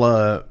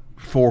la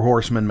Four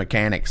Horsemen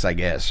Mechanics, I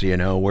guess.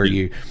 Where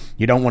you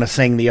don't want to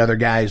sing the other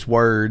guy's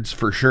words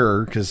for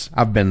sure, because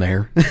I've been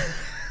there.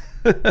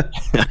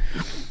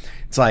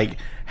 It's like,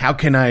 how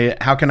can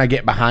I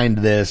get behind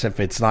this if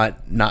it's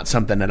not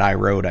something that I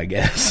wrote, I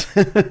guess.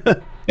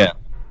 Yeah.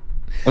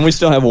 And we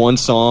still have one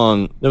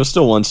song. There was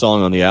still one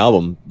song on the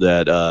album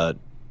that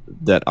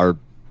our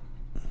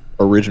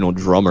original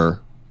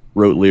drummer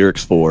wrote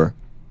lyrics for,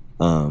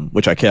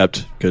 which I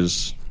kept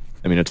because,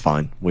 it's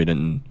fine. We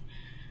didn't.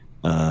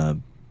 I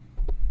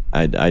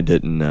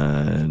didn't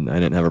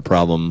have a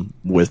problem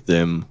with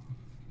them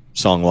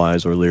song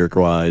wise or lyric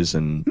wise,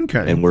 and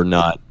we're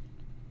not.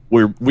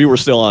 We were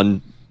still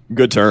on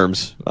good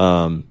terms.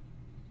 So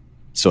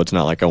it's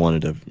not like I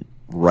wanted to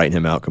write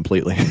him out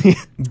completely.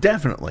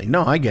 Definitely.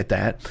 No, I get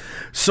that.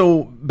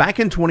 So back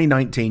in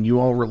 2019, you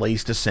all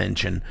released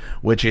Ascension,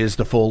 which is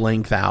the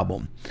full-length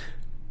album.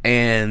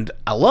 And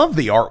I love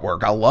the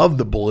artwork. I love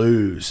the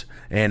blues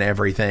and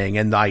everything,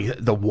 and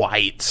the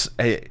whites.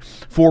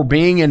 For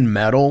being in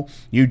metal,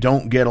 you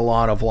don't get a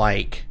lot of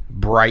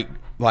bright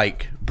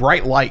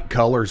light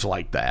colors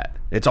like that.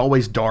 It's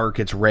always dark,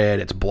 it's red,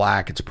 it's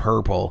black, it's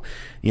purple.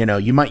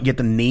 You might get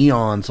the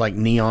neons like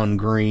neon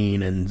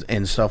green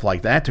and stuff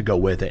like that to go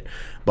with it.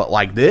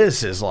 But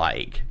this is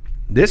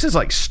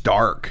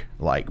stark,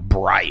 like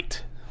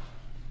bright.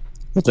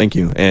 Well, thank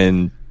you.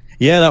 And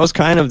yeah, that was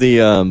kind of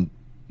the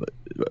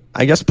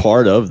I guess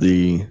part of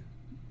the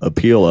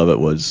appeal of it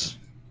was,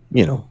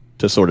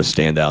 to sort of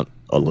stand out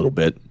a little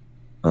bit,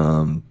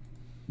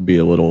 be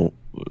a little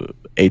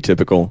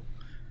atypical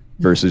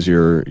versus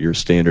your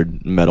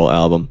standard metal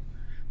album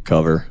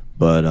cover.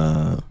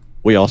 But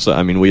we also,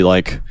 I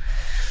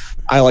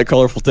like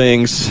colorful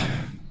things.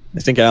 I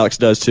think Alex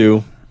does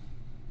too.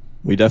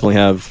 We definitely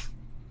have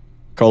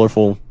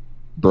colorful,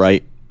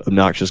 bright,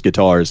 obnoxious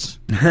guitars.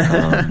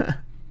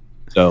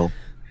 So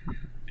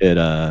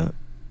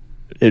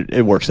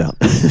it works out.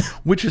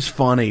 Which is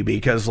funny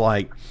because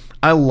I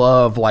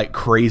love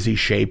crazy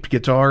shaped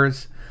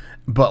guitars,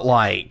 but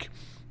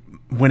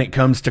when it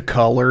comes to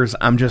colors,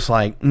 I'm just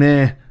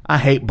nah. I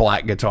hate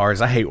black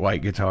guitars. I hate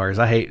white guitars.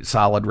 I hate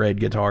solid red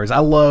guitars. I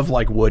love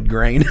wood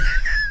grain.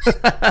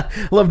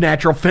 I love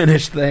natural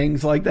finish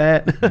things like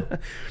that.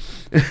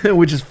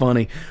 Which is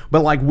funny.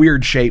 But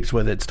weird shapes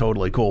with it's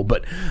totally cool.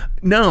 But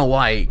no,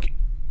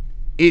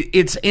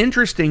 it's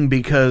interesting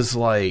because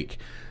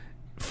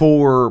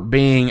for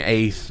being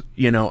a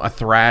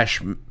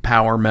thrash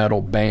power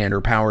metal band or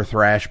power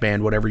thrash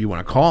band, whatever you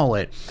want to call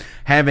it,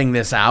 having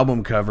this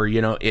album cover,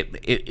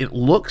 it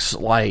looks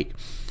like,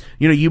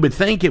 you would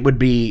think it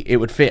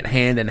would fit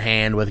hand in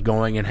hand with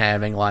going and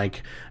having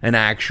an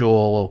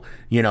actual,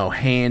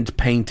 hand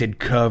painted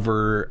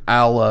cover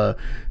a la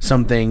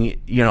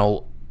something,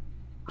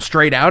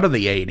 straight out of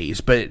the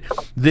 80s. But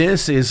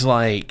this is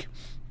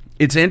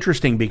it's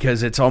interesting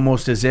because it's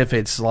almost as if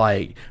it's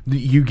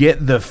you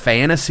get the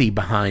fantasy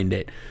behind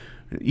it,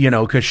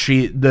 because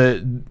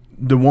the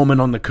woman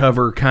on the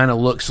cover kind of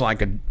looks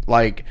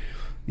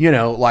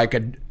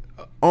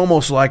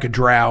almost like a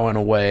drow in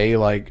a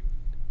way,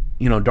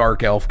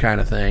 dark elf kind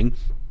of thing.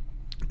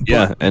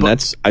 Yeah, and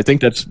I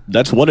think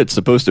that's what it's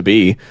supposed to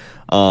be.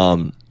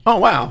 Oh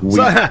wow!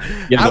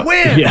 I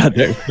win. Yeah,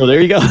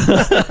 there you go.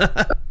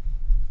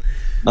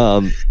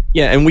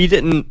 Yeah, and we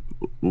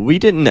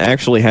didn't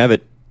actually have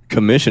it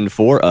commissioned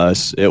for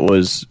us. It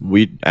was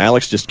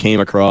Alex just came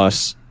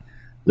across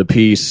the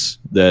piece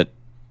that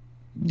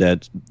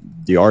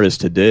the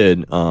artist had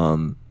did,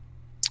 and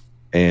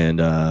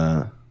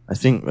I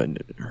think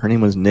her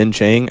name was Nin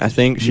Chang. I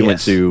think she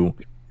went to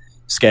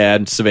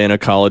SCAD, Savannah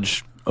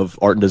College of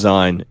Art and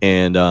Design,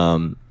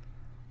 and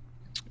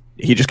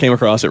he just came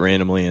across it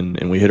randomly,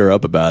 and we hit her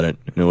up about it,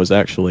 and it was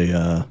actually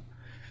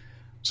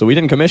so we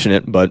didn't commission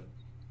it, but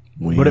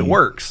it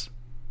works.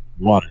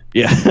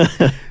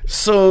 Yeah.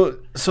 So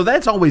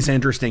that's always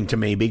interesting to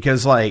me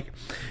because like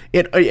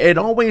it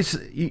always,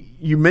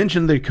 you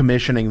mentioned the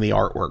commissioning the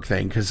artwork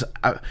thing, because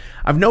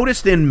I've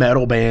noticed in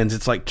metal bands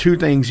it's like two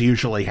things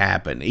usually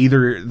happen.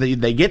 Either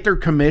they get their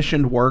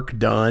commissioned work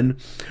done,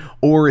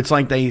 or it's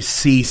like they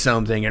see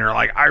something and are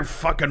like, I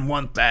fucking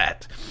want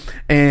that.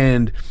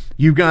 And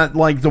you've got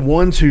like the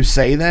ones who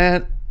say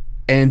that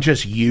and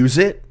just use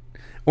it,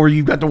 or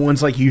you've got the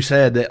ones like you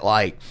said that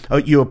like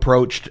you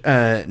approached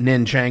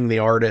Nin Chang the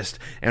artist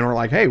and were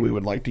like, hey, we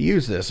would like to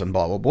use this and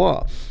blah blah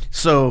blah.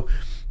 So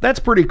that's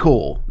pretty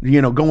cool,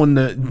 going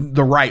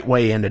the right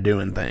way into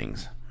doing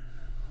things.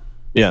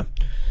 Yeah,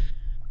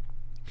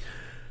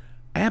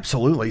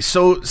 absolutely.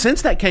 So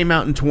since that came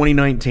out in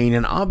 2019,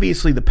 and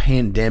obviously the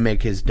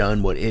pandemic has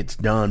done what it's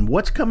done,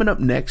 what's coming up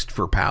next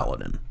for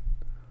Paladin?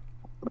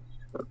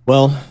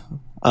 Well,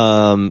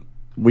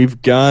 we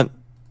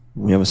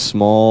have a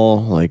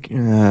small, like,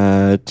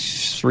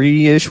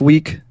 3-ish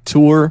week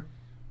tour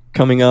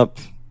coming up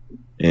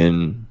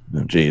in,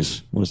 what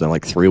is that,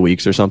 like 3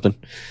 weeks or something?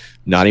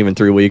 Not even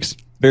 3 weeks.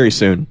 Very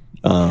soon.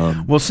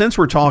 Well, since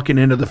we're talking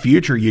into the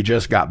future, you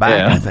just got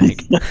back, yeah. I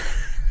think.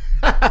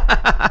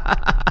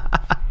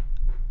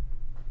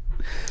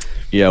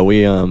 Yeah,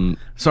 we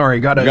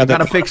sorry,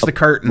 gotta fix the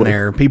curtain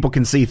there. People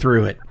can see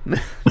through it.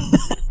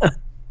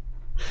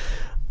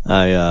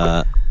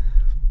 What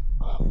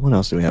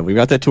else do we have? We've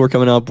got that tour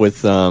coming up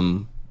with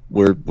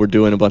we're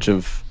doing a bunch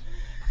of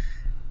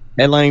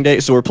headlining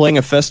dates. So we're playing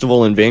a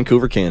festival in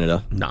Vancouver,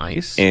 Canada.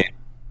 Nice. And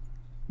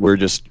we're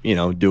just,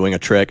 doing a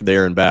trek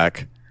there and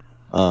back.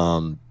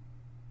 We're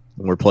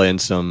playing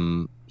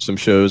some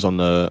shows on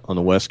the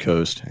West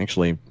Coast,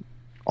 actually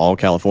all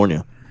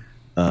California.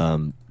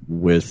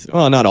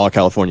 Not all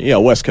California,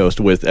 West Coast,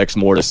 with Ex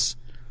Mortis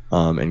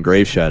and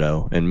Grave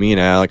Shadow. And me and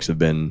Alex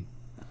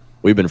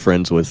we've been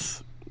friends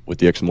with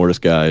the Ex Mortis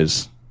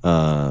guys,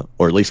 or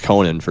at least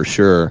Conan for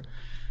sure,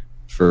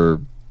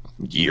 for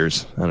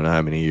years. I don't know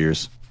how many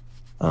years.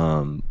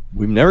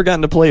 We've never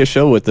gotten to play a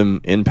show with them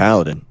in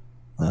Paladin.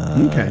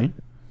 Okay.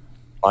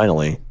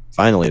 Finally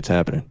it's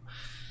happening.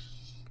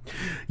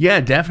 Yeah,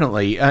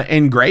 definitely.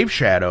 And Grave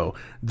Shadow,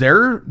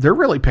 they're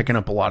really picking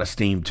up a lot of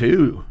steam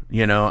too.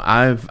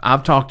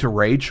 I've talked to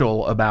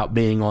Rachel about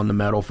being on the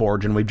Metal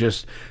Forge, and we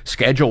just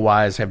schedule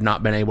wise have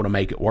not been able to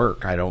make it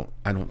work. I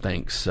don't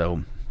think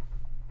so.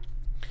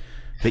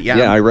 But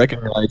yeah, I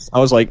recognized. I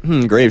was like,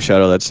 Grave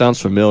Shadow. That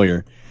sounds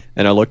familiar.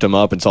 And I looked him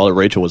up and saw that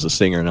Rachel was a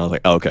singer, and I was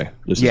like, oh, okay,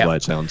 this is why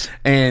it sounds.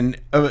 And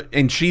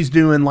she's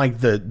doing like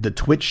the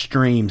Twitch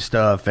stream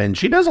stuff, and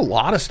she does a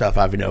lot of stuff.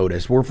 I've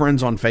noticed. We're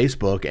friends on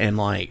Facebook, and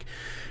like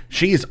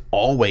she's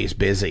always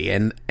busy.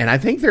 And I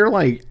think they're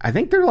like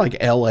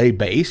LA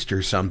based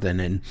or something,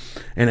 and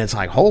it's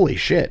like, holy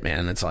shit,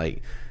 man! It's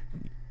like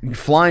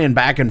flying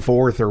back and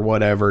forth or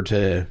whatever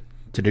to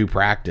do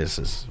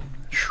practices.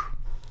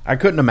 I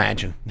couldn't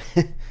imagine.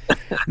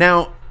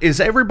 Now,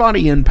 is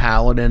everybody in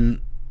Paladin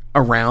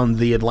around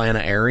the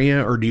Atlanta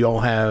area, or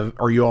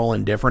are you all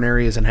in different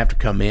areas and have to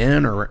come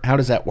in, or how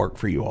does that work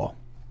for you all?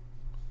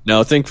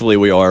 No, thankfully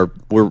we are.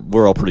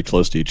 We're all pretty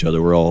close to each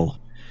other. We're all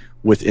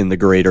within the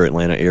greater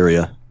Atlanta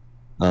area.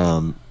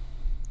 So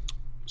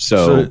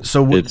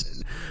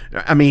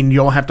I mean,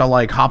 you'll have to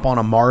like hop on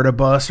a MARTA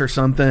bus or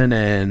something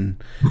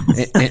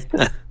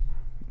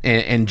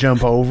and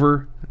jump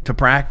over to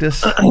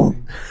practice.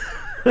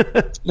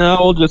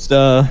 No,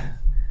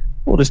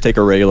 we'll just take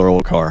a regular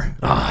old car.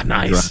 Ah,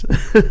 nice.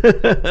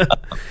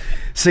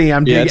 See,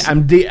 I'm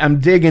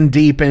digging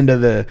deep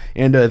into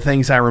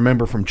things I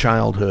remember from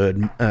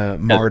childhood.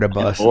 MARTA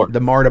bus,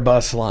 the MARTA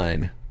bus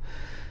line.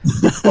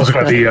 Also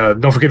got the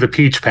don't forget the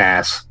Peach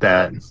Pass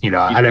that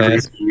I never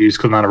used to use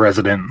because I'm not a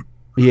resident.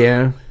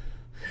 Yeah.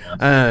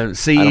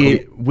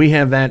 We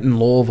have that in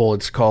Louisville.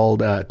 It's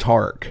called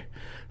TARC,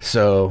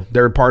 so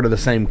they're part of the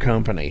same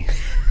company.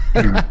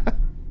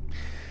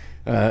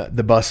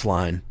 The bus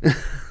line.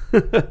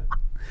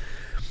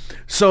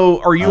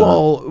 So are you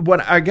all, what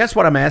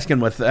I'm asking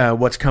with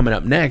what's coming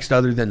up next,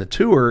 other than the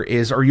tour,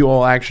 is are you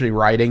all actually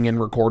writing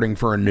and recording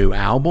for a new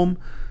album?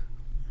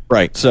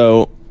 Right.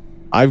 So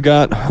I've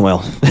got,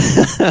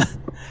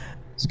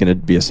 it's going to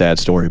be a sad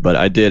story, but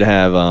I did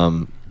have,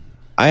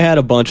 I had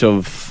a bunch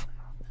of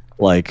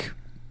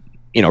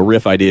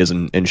riff ideas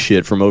and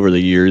shit from over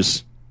the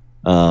years.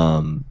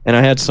 And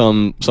I had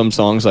some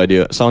song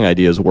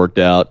ideas worked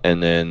out,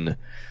 and then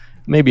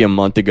maybe a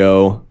month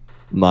ago,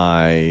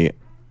 my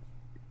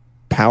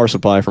power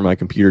supply for my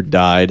computer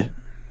died,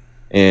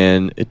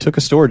 and it took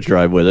a storage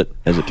drive with it,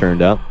 as it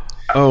turned out.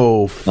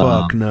 Oh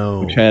fuck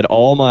no! Which had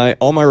all my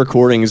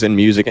recordings and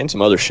music and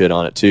some other shit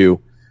on it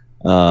too.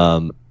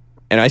 And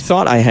I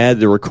thought I had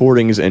the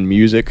recordings and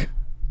music,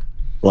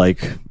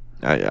 like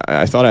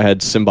I thought I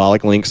had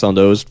symbolic links on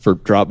those for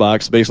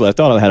Dropbox. Basically, I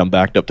thought I had them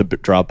backed up to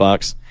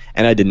Dropbox,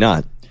 and I did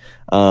not.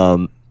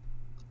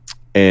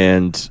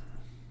 And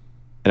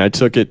I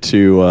took it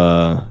to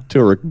a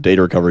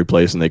data recovery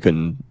place, and they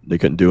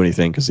couldn't do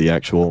anything because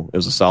it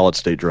was a solid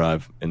state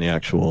drive, and the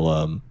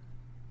actual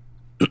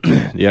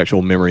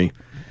memory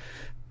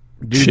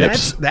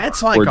chips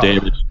that's like were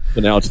damaged,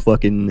 and now it's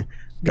fucking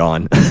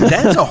gone.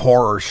 That's a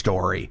horror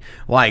story.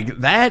 Like,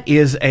 that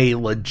is a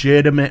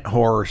legitimate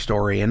horror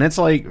story. And it's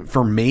like,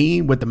 for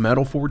me, with the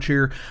Metal Forge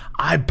here,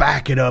 I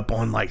back it up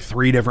on like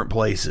 3 different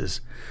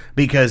places.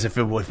 Because if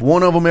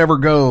one of them ever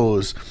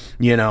goes,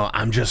 you know,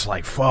 I'm just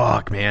like,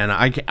 fuck, man.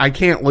 I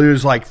can't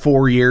lose like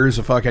 4 years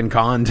of fucking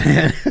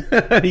content,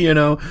 you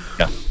know?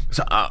 Yeah.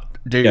 So,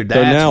 dude,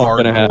 that's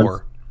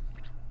hardcore.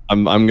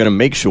 I'm going to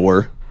make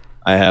sure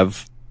I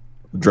have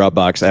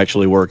Dropbox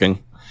actually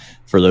working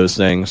for those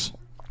things.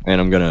 And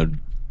I'm going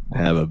to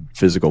have a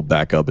physical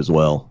backup as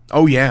well.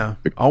 Oh, yeah.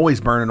 Always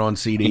burn it on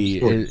CD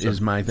is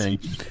my thing.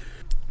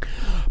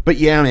 But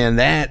yeah, man,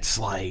 that's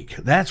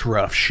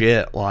rough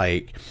shit.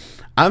 Like,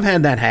 I've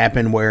had that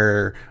happen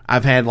where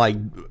I've had like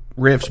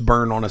riffs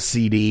burn on a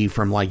CD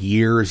from like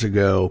years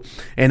ago,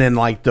 and then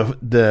like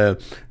the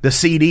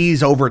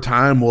CDs over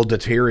time will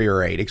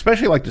deteriorate,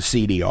 especially like the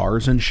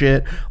CDRs and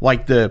shit.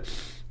 Like the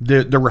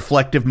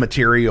reflective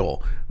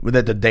material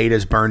that the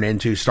data's burned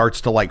into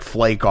starts to like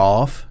flake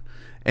off.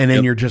 And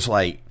then you're just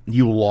like,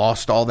 you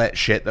lost all that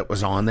shit that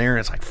was on there. And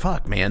it's like,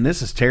 fuck, man,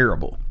 this is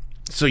terrible.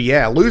 So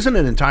yeah, losing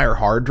an entire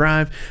hard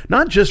drive,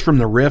 not just from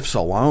the riffs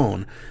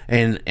alone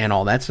and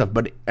all that stuff,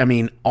 but I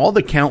mean, all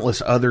the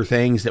countless other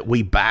things that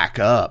we back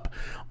up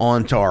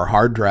onto our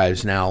hard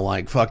drives now,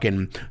 like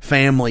fucking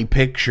family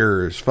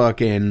pictures,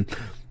 fucking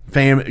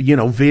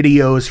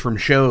videos from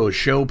shows,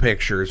 show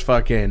pictures,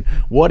 fucking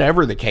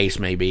whatever the case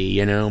may be,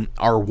 you know,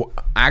 our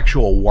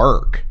actual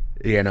work,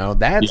 you know,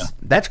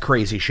 that's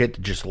crazy shit to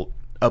just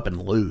up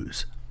and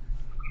lose.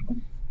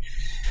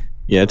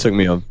 Yeah, it took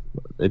me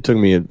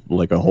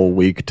like a whole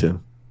week to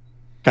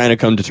kind of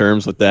come to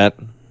terms with that.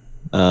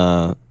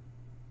 And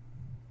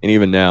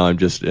even now,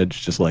 it's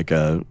just like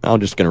I'm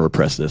just gonna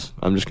repress this.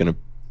 I'm just gonna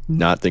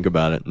not think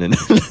about it. And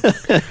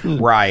then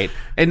right,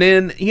 and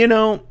then you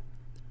know,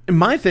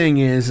 my thing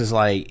is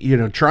like, you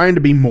know, trying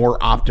to be more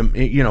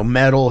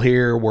metal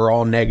here. We're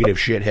all negative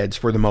shitheads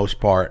for the most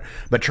part,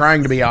 but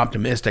trying to be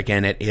optimistic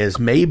in it is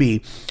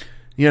maybe,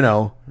 you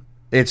know.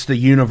 It's the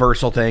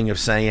universal thing of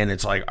saying,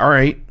 it's like, all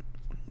right,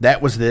 that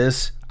was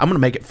this. I'm going to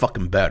make it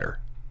fucking better.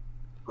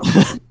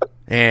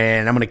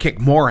 And I'm going to kick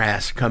more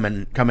ass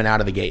coming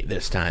out of the gate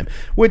this time,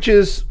 which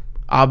is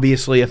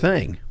obviously a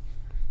thing.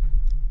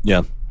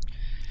 Yeah.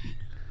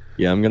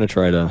 Yeah, I'm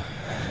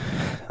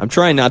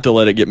trying not to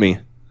let it get me,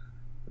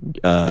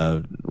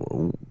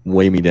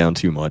 weigh me down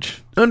too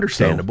much.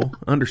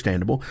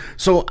 Understandable.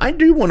 So I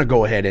do want to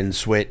go ahead and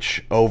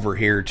switch over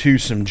here to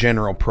some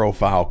general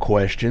profile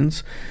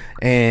questions.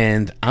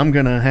 And I'm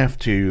going to have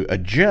to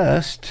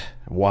adjust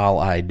while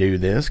I do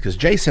this, because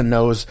Jason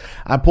knows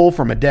I pull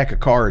from a deck of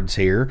cards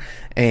here,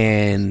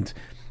 and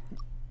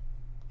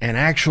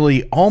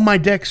actually all my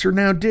decks are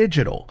now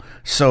digital.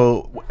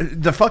 So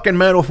the fucking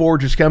Metal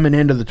Forge is coming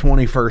into the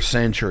 21st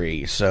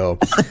century. So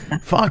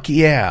fuck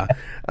yeah.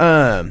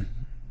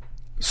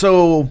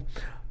 So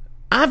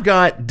I've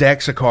got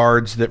decks of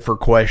cards that for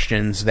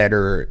questions that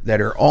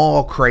are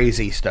all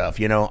crazy stuff.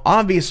 You know,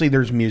 obviously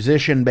there's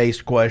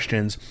musician-based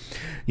questions.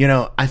 You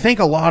know, I think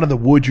a lot of the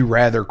would you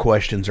rather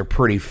questions are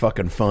pretty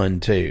fucking fun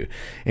too.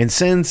 And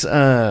since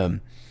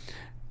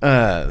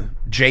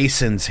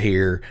Jason's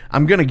here,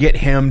 I'm going to get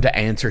him to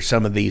answer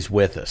some of these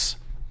with us.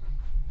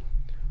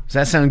 Does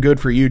that sound good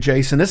for you,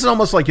 Jason? This is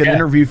almost like an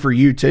interview for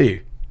you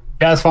too.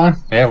 Yeah, that's fine.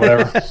 Yeah,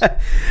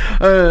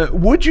 whatever.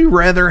 Would you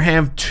rather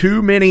have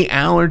too many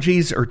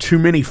allergies or too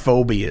many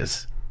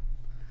phobias?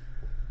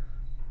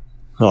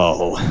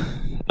 Oh,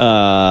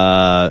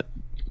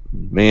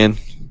 man,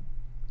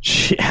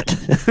 shit.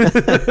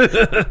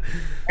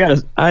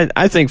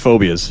 I think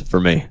phobias for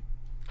me.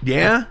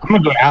 Yeah, I'm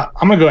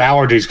gonna go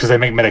allergies because they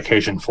make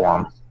medication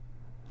for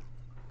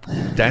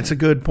them. That's a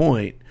good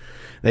point.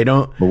 They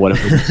don't. But what if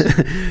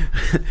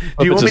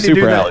do you want me to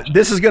do that? Allergy?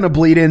 This is going to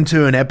bleed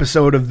into an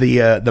episode of the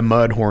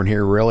Mudhorn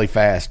here really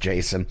fast,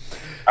 Jason.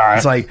 All right,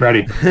 it's like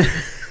ready.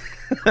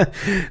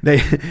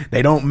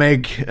 they don't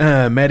make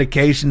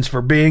medications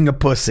for being a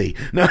pussy.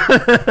 No.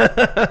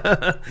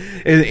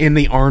 in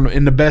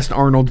the best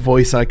Arnold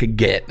voice I could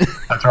get.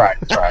 That's right.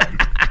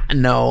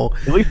 No.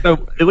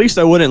 At least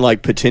I wouldn't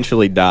like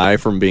potentially die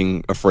from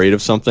being afraid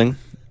of something.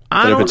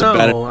 I don't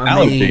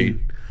know.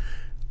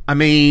 I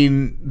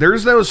mean,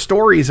 there's those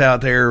stories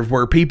out there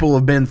where people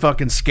have been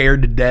fucking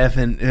scared to death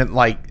and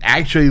like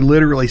actually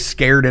literally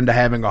scared into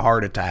having a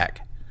heart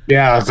attack.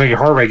 Yeah, it's like your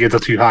heart rate gets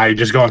up too high, you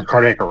just go into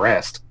cardiac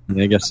arrest.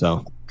 I guess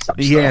so.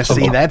 Yeah,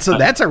 see, that's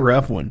a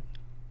rough one.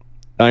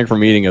 Dying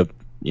from eating a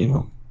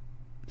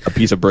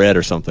piece of bread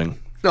or something.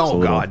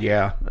 Oh God,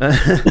 yeah,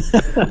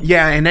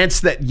 yeah, and that's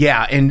that.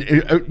 Yeah,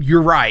 and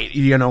you're right.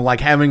 You know, like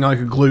having like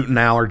a gluten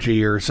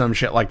allergy or some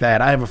shit like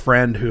that. I have a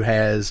friend who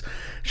has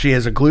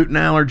a gluten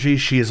allergy.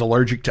 She is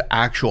allergic to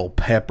actual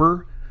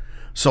pepper.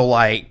 So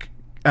like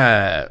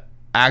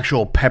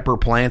actual pepper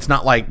plants,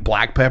 not like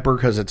black pepper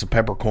because it's a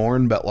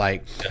peppercorn, but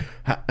like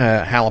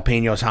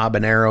jalapenos,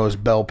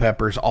 habaneros, bell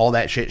peppers, all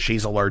that shit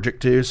she's allergic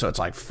to. So it's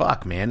like,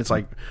 fuck, man. It's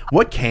like,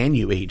 what can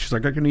you eat? She's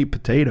like, I can eat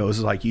potatoes.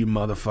 It's like, you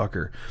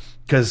motherfucker.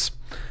 Because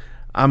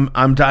I'm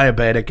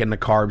diabetic and the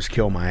carbs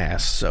kill my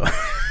ass. So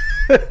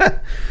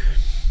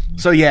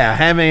so yeah,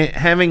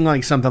 having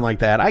like something like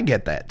that, I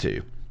get that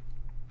too.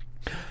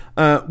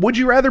 Would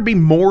you rather be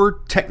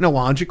more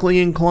technologically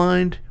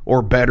inclined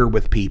or better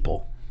with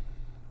people?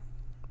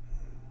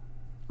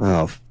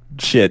 Oh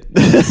shit!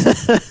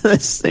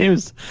 This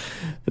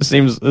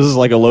is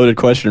like a loaded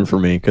question for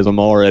me because I'm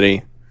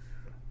already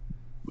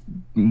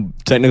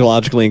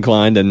technologically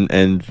inclined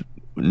and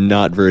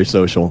not very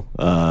social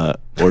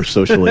or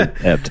socially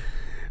apt.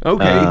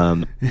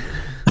 Okay.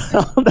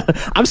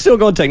 I'm still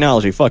going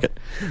technology. Fuck it.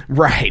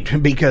 Right,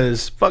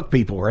 because fuck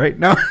people, right?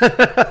 No.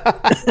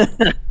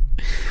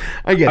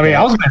 I mean,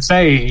 I was gonna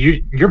say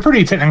you're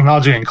pretty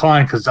technology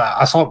inclined because when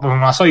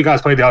I saw you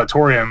guys play the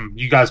auditorium,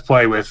 you guys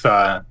play with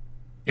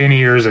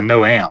in-ears and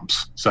no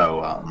amps,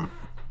 so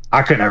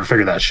I couldn't ever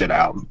figure that shit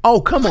out.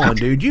 Oh come on,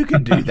 dude, you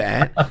could do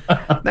that.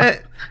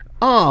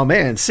 Oh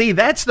man, see,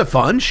 that's the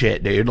fun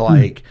shit, dude.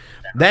 Like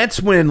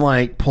that's when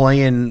like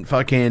playing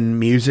fucking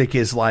music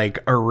is like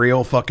a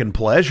real fucking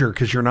pleasure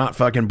because you're not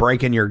fucking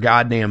breaking your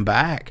goddamn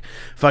back,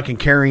 fucking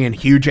carrying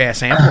huge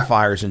ass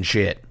amplifiers and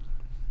shit.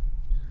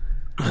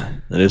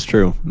 That is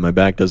true. My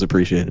back does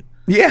appreciate it.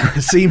 Yeah,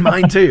 see,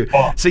 mine too.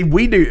 See,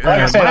 we do. Like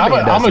I said,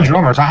 I'm a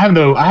drummer, so I have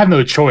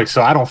no choice.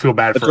 So I don't feel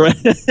bad for I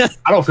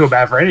don't feel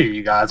bad for any of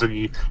you guys when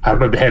you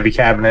have a heavy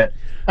cabinet.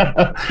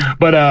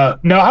 But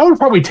no, I would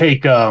probably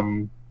take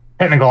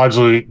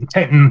technologically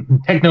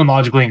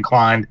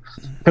inclined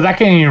because I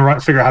can't even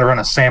figure out how to run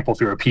a sample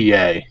through a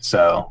PA.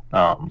 So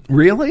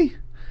really,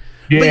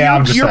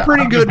 yeah, you're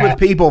pretty good with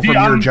people from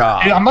your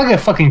job. I'm like a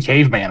fucking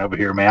caveman over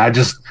here, man. I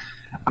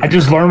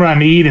just learn what I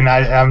need, and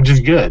I'm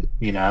just good.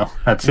 You know,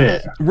 that's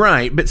it.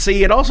 Right, but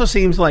see, it also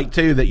seems like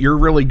too that you're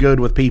really good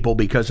with people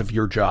because of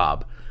your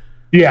job.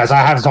 Yes, I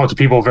have to talk to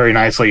people very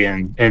nicely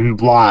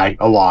and lie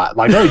a lot.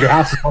 Like, oh, your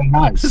house is so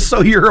nice.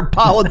 So you're a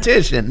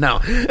politician. No.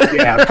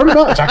 Yeah, pretty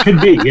much. I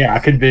could be. Yeah, I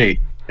could be.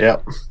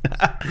 Yep.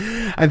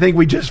 I think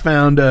we just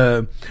found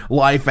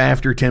life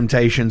after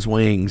Temptation's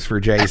wings for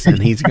Jason.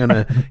 He's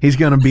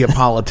gonna be a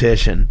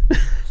politician.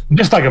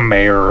 Just like a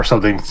mayor or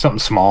something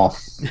small.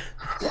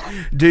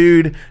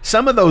 Dude,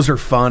 some of those are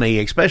funny,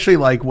 especially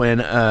like when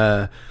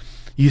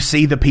you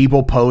see the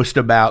people post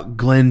about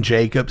Glenn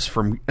Jacobs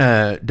from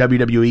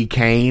WWE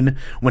Kane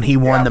when he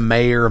won the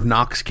mayor of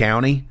Knox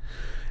County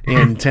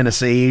in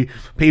Tennessee.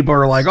 People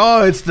are like,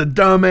 oh, it's the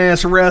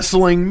dumbass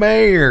wrestling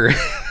mayor.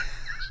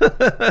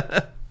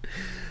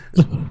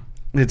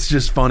 It's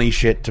just funny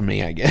shit to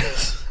me, I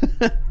guess.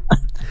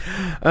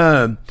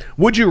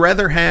 Would you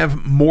rather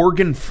have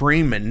Morgan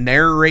Freeman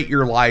narrate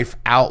your life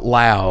out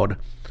loud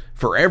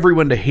for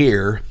everyone to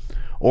hear,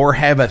 or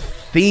have a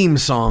theme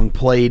song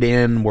played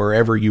in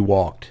wherever you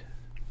walked?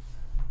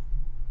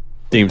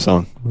 Theme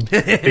song.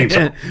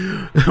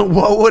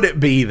 What would it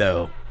be,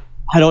 though?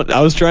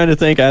 I was trying to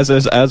think as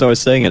I was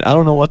saying it. I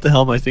don't know what the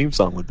hell my theme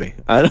song would be.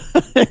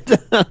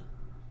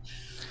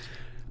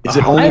 Is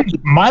it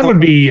mine would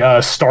be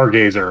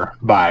Stargazer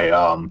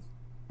by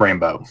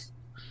Rainbow.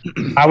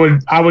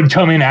 I would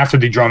come in after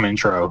the drum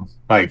intro.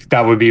 Like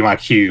that would be my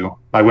cue.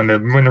 Like when the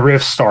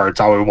riff starts,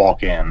 I would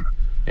walk in.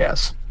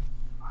 Yes.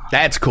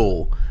 That's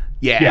cool.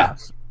 Yeah. Yeah.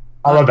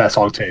 I love that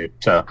song too.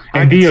 So,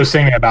 and Dio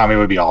singing about me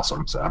would be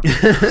awesome. So,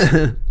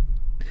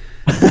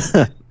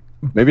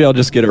 maybe I'll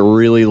just get a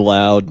really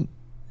loud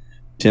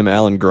Tim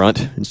Allen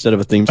grunt instead of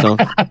a theme song.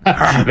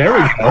 There we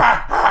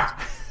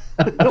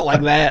go.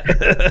 Like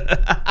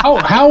that.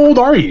 How old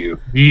are you?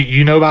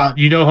 You know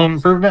Home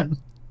Improvement?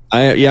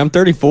 I'm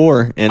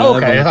 34, and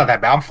okay, I thought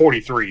that bad. I'm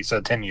 43,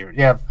 so 10 years.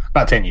 Yeah,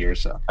 about 10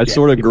 years. So I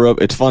sort of grew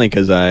up. It's funny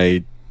because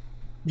I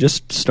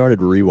just started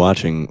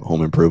rewatching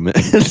Home Improvement.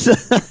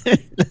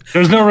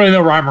 There's no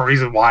rhyme or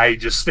reason why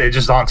it's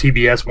just on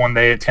TBS one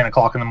day at 10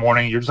 o'clock in the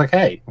morning. You're just like,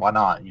 hey, why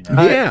not? You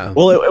know? Yeah.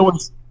 Well, it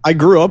was. I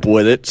grew up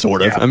with it,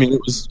 sort of. Yeah. I mean,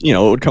 it was. It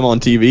would come on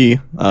TV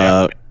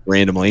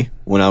randomly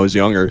when I was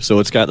younger, so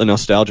it's got the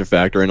nostalgia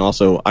factor, and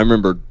also I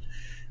remember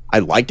I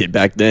liked it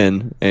back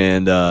then,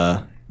 and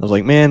I was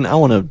like, man,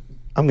 I'm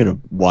gonna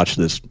watch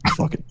this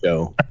fucking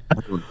show. I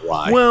don't know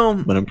why. Well,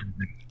 but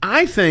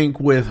I think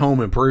with Home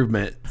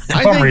Improvement,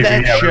 I think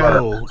that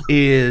show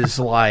is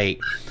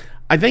like,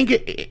 I think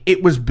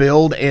it was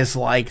billed as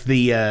like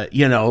the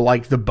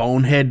like the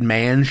Bonehead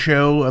Man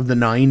show of the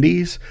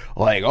 90s.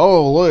 Like,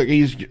 oh look,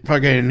 he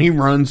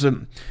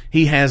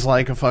has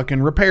like a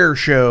fucking repair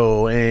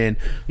show, and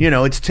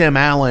it's Tim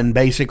Allen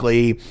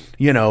basically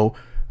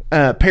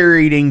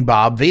parodying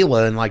Bob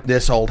Vila in like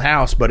This Old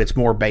House, but it's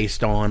more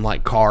based on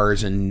like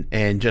cars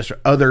and just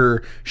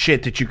other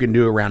shit that you can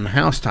do around the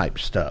house type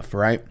stuff,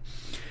 right?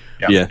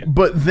 Yeah.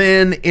 But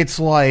then it's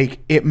like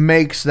it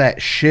makes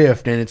that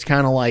shift, and it's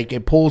kind of like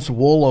it pulls the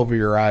wool over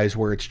your eyes,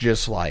 where it's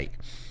just like,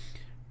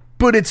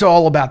 but it's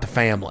all about the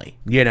family,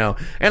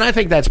 and I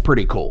think that's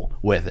pretty cool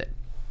with it.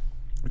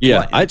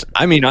 Yeah, I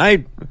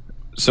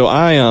said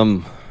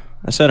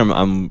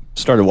I'm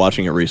started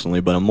watching it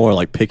recently, but I'm more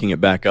like picking it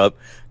back up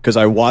because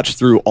I watched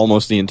through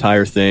almost the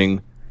entire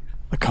thing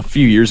a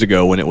few years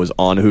ago when it was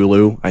on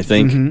Hulu, I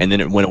think, and then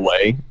it went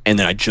away, and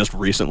then I just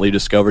recently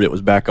discovered it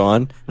was back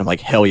on, and I'm like,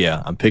 hell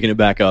yeah, I'm picking it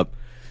back up.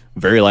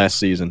 Very last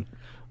season,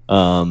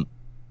 and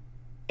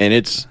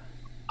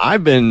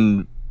I've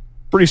been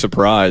pretty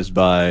surprised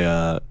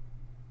by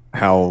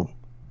how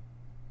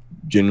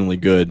genuinely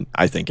good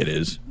I think it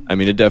is. I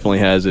mean, it definitely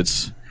has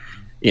its,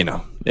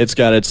 it's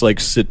got its like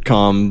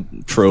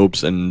sitcom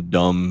tropes and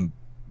dumb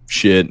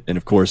shit, and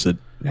of course it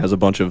has a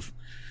bunch of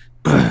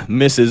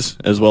misses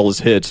as well as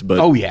hits, but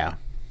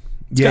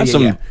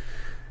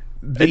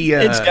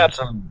it's got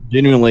some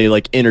genuinely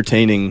like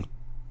entertaining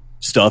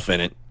stuff in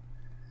it.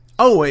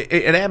 Oh,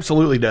 it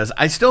absolutely does.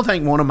 I still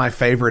think one of my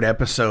favorite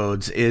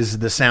episodes is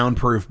the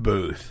soundproof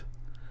booth,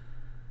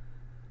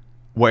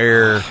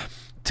 where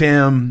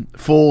Tim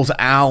fools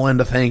Al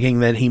into thinking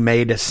that he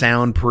made a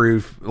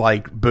soundproof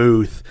like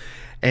booth,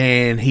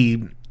 and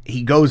he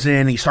goes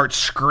in, he starts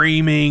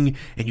screaming,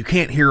 and you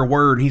can't hear a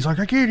word. And he's like,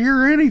 I can't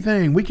hear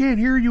anything. We can't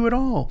hear you at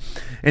all.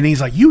 And he's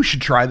like, you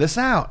should try this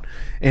out.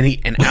 And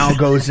Al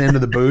goes into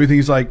the booth.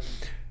 He's like,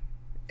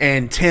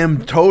 and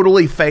Tim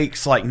totally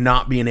fakes like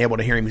not being able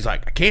to hear him. He's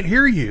like, I can't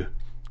hear you.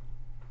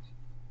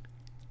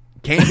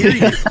 Can't hear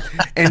you.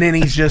 And then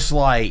he's just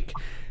like,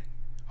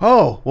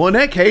 oh, well, in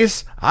that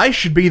case, I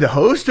should be the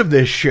host of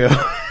this show.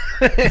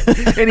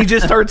 And he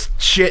just starts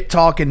shit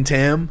talking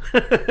Tim.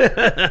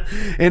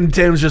 And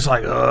Tim's just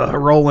like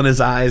rolling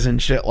his eyes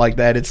and shit like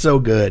that. It's so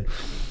good.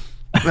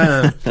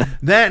 That,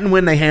 and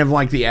when they have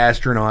like the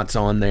astronauts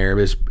on there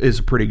is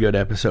a pretty good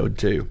episode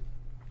too.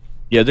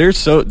 Yeah, there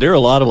are a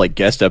lot of like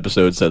guest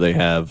episodes that they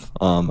have.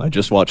 I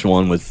just watched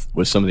one with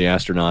some of the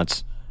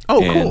astronauts.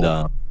 Oh, and,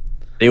 cool.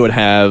 They would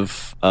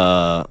have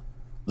I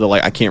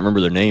can't remember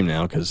their name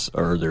now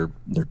or their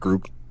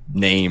group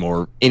name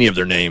or any of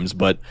their names,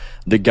 but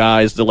the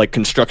like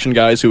construction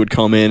guys who would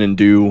come in and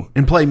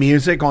play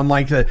music on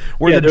like the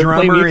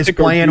drummer is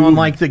playing on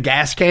like the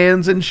gas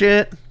cans and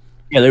shit.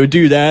 Yeah, they would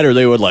do that, or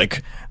they would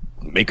like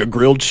make a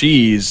grilled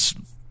cheese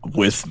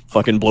with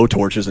fucking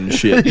blowtorches and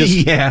shit.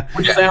 Yeah,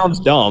 which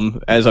sounds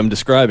dumb as I'm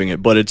describing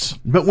it, but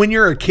when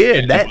you're a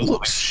kid,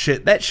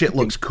 that shit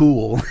looks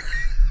cool.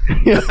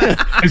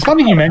 It's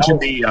funny you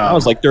mentioned I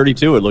was like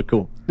 32. It looked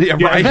cool. Yeah,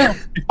 right.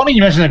 It's funny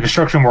you mentioned the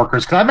construction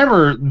workers, because I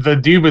remember the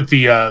dude with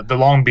the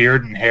long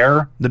beard and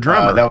hair, the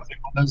drummer.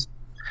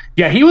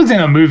 Yeah, he was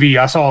in a movie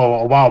I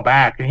saw a while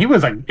back, and it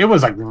was really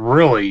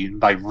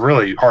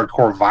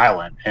hardcore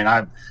violent. And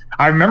I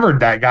remembered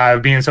that guy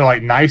being so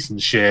like nice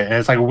and shit. And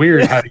it's like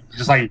weird how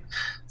just like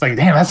it's like,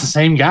 damn, that's the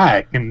same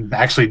guy can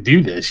actually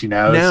do this.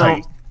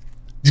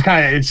 It's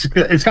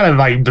kind of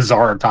like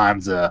bizarre at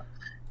times.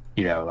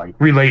 Like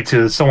relate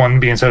to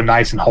someone being so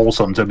nice and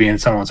wholesome to being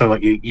someone so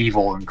like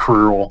evil and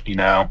cruel,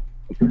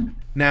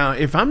 Now,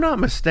 if I'm not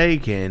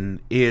mistaken,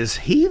 is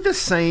he the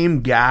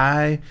same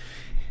guy?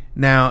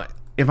 Now,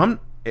 if I'm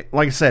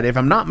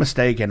not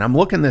mistaken, I'm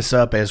looking this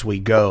up as we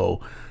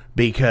go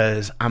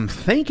because I'm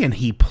thinking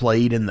he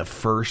played in the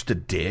first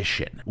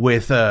edition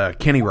with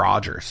Kenny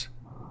Rogers.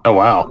 Oh,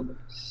 wow.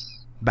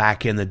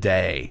 Back in the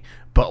day.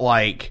 But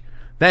like,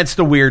 that's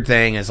the weird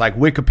thing is like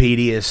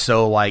Wikipedia is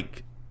so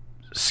like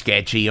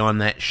sketchy on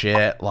that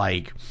shit,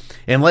 like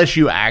unless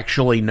you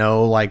actually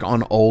know like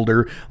on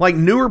older like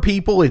newer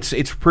people it's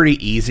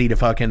pretty easy to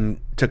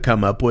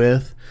come up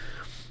with.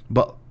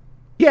 But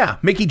yeah,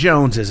 Mickey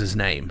Jones is his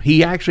name.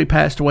 He actually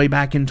passed away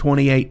back in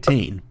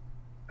 2018.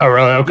 Oh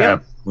really? Okay.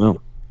 Yep.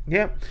 Well,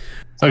 Yep.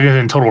 So I get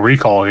in Total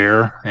Recall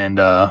here and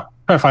try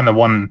to find the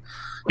one.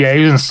 Yeah,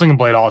 he was in Sling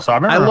Blade also.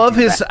 I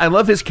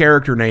love his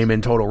character name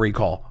in Total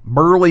Recall,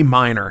 Burly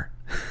Miner.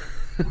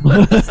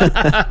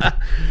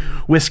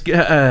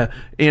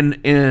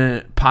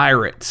 In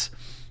Pirates,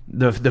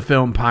 the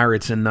film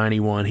Pirates in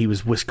 '91, he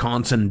was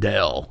Wisconsin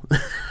Dell.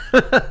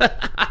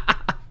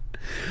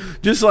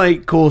 Just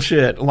like cool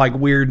shit, like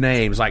weird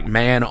names, like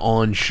Man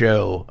on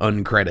Show,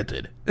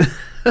 uncredited.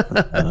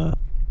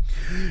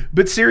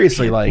 But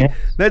seriously, like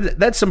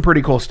that's some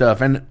pretty cool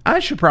stuff, and I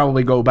should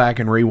probably go back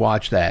and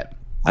rewatch that.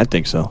 I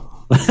think so.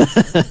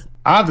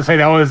 I have to say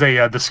that was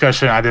a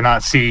discussion I did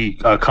not see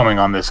coming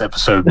on this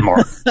episode,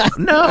 Mark.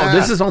 No,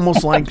 this is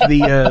almost like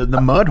the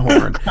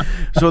Mudhorn.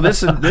 So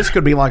this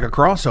could be like a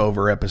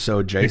crossover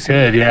episode, Jason.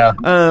 It could,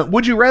 yeah.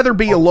 Would you rather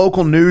be a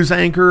local news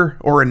anchor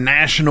or a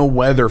national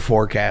weather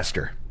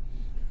forecaster?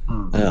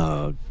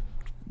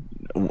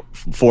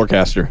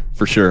 Forecaster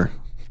for sure.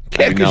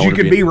 Yeah, because you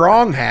could be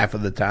wrong half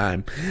of the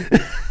time.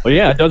 Well,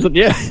 yeah, it doesn't.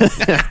 Yeah,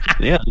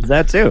 yeah,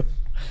 that too.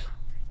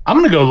 I'm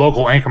gonna go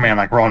local anchorman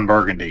like Ron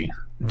Burgundy.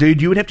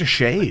 Dude, you would have to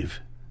shave.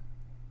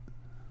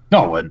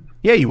 No, I wouldn't.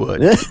 Yeah, you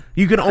would.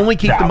 You can only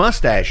keep the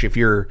mustache if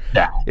you're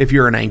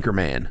an anchor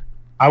man.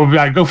 I would be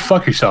like, go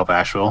fuck yourself,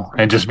 Asheville,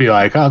 and just be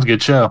like, oh, it's a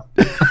good show.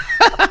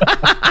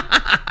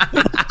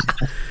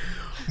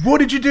 What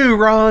did you do,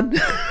 Ron?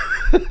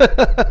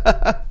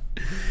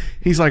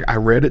 He's like, I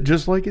read it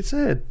just like it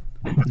said.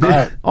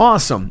 Right.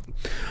 Awesome.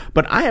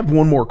 But I have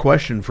one more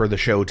question for the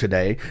show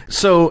today.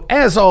 So,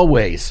 as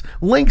always,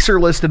 links are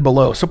listed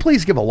below. So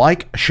please give a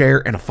like, a share,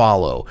 and a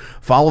follow.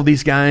 Follow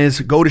these guys.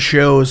 Go to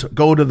shows.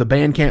 Go to the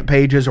Bandcamp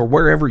pages or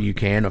wherever you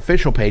can.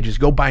 Official pages.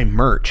 Go buy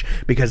merch.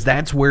 Because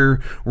that's where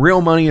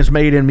real money is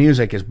made in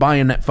music, is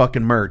buying that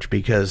fucking merch.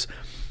 Because,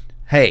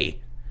 hey,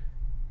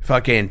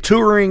 fucking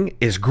touring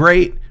is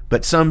great.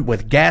 But some,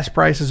 with gas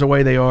prices the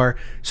way they are,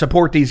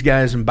 support these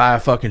guys and buy a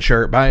fucking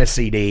shirt, buy a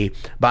CD,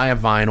 buy a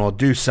vinyl,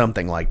 do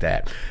something like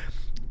that.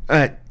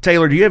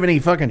 Taylor, do you have any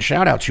fucking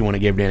shout outs you want to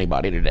give to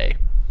anybody today?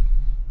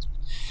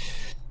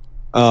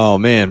 Oh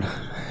man,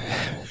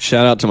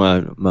 shout out to my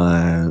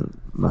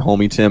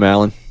homie Tim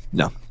Allen.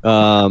 No,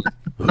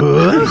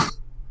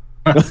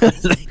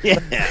 yeah.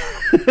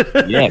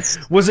 Yes.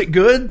 Was it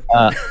good?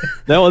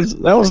 That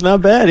was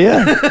not bad.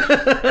 Yeah.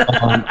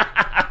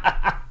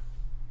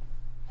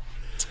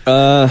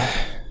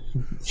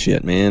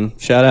 Shit, man.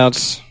 Shout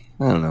outs.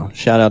 I don't know.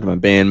 Shout out to my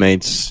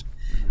bandmates.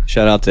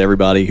 Shout out to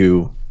everybody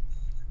who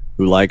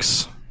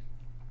likes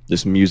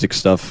this music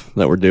stuff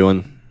that we're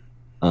doing.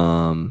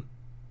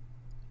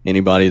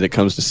 Anybody that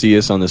comes to see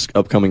us on this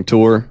upcoming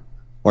tour,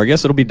 or I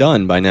guess it'll be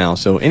done by now.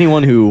 So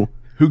anyone who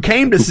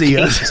came to see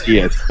us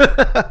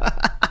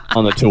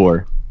on the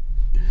tour,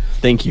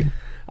 thank you.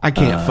 I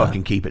can't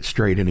fucking keep it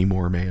straight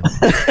anymore, man.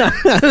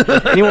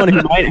 Anyone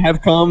who might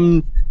have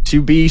come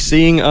to be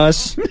seeing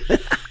us,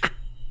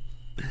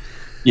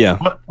 yeah.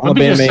 Let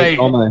me just say,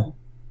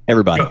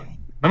 everybody.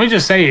 Let me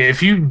just say,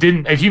 if you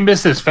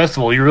missed this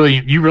festival, you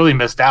really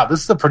missed out.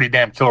 This is a pretty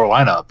damn killer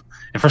lineup,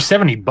 and for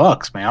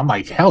 $70, man, I'm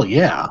like, hell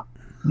yeah,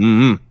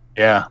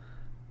 yeah.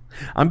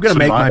 I'm gonna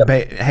make my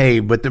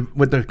hey, with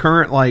the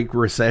current like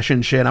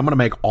recession shit, I'm gonna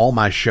make all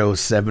my shows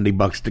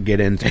 $70 to get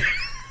into.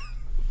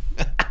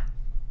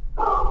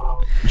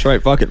 That's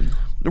right. Fuck it.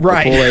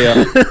 Right.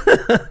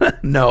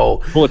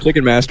 No. Pull a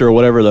Ticketmaster or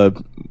whatever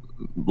the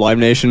Live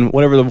Nation,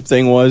 whatever the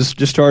thing was.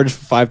 Just charge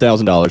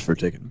 $5,000 for a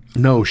ticket.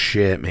 No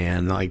shit,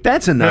 man. Like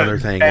that's another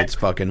thing that's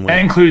fucking weird. That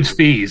includes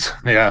fees.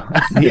 Yeah.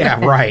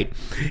 Yeah. Right.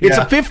 It's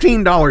a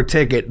 $15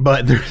 ticket,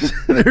 but there's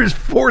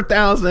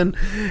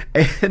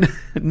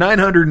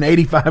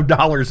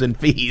 $4,985 in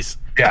fees.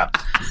 Yeah.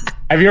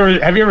 Have you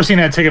ever seen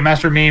that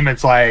Ticketmaster meme?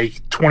 It's like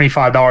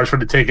 $25 for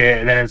the ticket,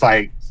 and then it's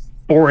like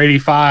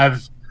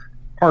 $4.85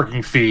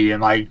 parking fee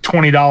and like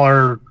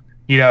 $20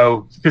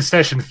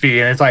 concession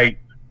fee, and it's like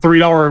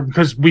 $3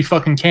 because we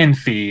fucking can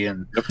fee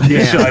and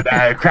shit like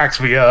that. It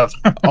cracks me up.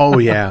 Oh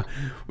yeah.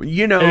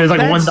 And it's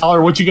like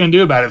 $1. What you gonna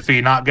do about it?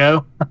 Fee not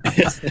go?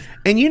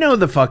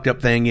 And the fucked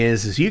up thing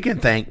is you can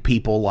thank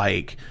people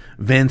like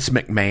Vince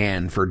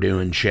McMahon for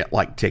doing shit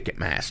like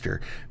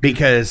Ticketmaster,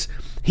 because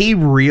he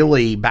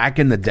really back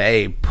in the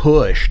day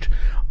pushed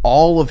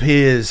all of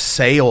his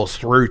sales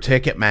through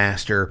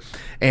Ticketmaster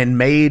and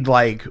made,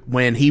 like,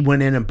 when he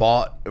went in and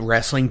bought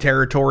wrestling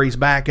territories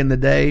back in the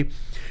day,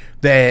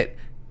 that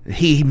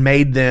he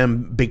made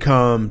them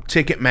become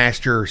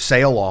Ticketmaster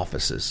sale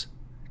offices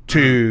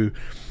to,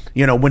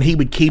 when he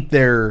would keep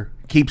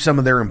some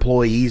of their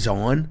employees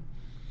on,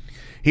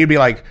 he'd be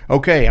like,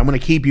 okay, I'm going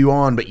to keep you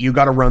on, but you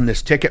got to run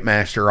this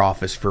Ticketmaster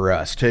office for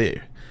us too.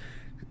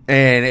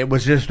 And it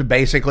was just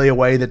basically a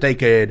way that they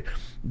could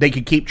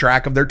keep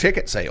track of their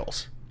ticket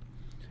sales.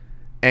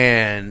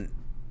 And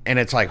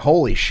it's like,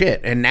 holy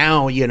shit. And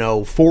now,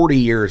 40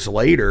 years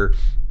later,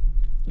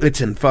 it's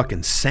fucking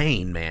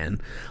insane, man.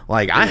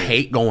 Like, I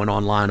hate going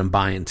online and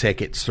buying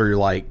tickets through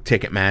like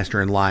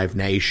Ticketmaster and Live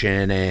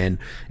Nation and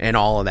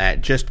all of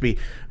that. Just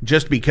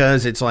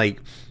because it's like,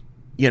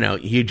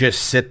 you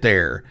just sit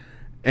there.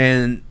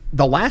 And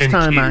the last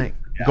time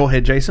go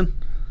ahead, Jason.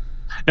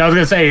 I was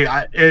gonna say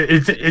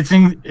it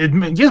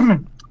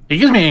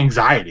gives me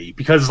anxiety,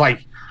 because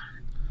like,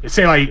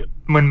 say like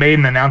when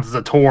Maiden announces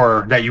a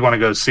tour that you want to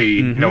go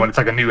see, when it's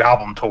like a new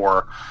album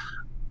tour,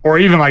 or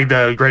even like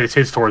the greatest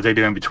hits tours they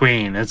do in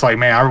between, it's like,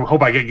 man, I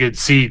hope I get good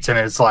seats. And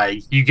it's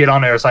like, you get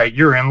on there, it's like,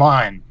 you're in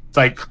line. It's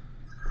like,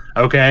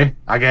 okay,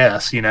 I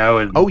guess,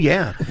 And oh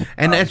yeah,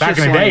 and that's back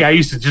in the day, I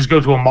used to just go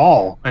to a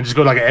mall and just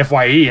go to like a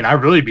FYE, and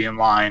I'd really be in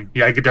line.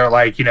 I get there at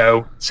like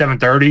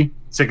 7:30.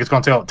 Ticket's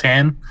gonna sell at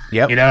 10.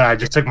 Yep. And I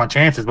just took my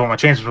chances, but my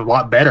chances were a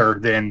lot better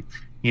than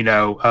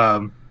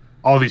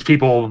all these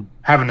people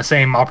having the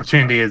same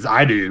opportunity as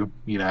I do,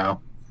 you know.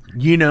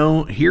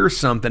 Here's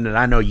something that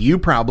I know you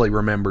probably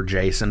remember,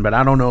 Jason, but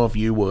I don't know if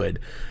you would,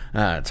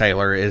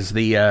 Taylor, is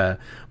the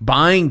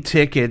buying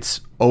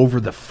tickets over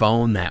the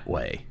phone that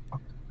way.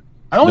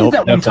 I only did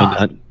that one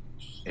time.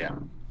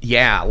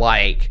 Yeah,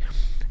 like,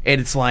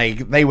 it's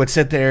like they would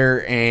sit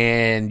there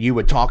and you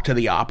would talk to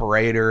the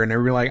operator and they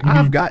were like,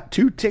 I've got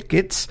 2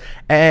 tickets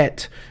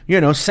at,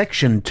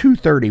 section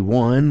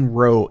 231,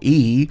 row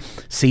E,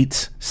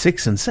 seats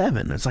 6 and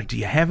 7. It's like, do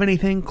you have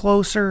anything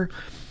closer?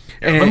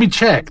 And let me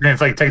check. And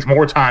it's like, it takes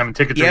more time.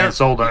 Tickets are getting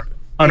sold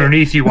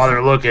underneath you while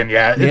they're looking.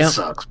 Yeah, it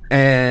sucks.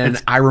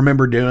 And I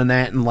remember doing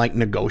that and like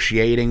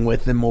negotiating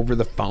with them over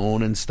the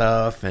phone and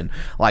stuff and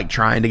like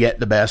trying to get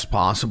the best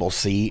possible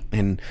seat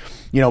and,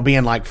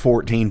 being like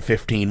 14,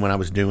 15 when I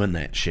was doing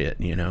that shit,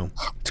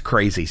 It's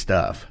crazy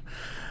stuff.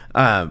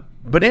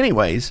 But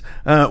anyways,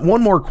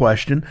 one more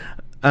question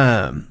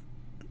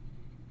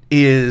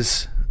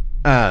is,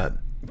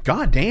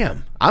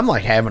 goddamn, I'm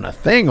like having a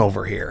thing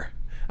over here.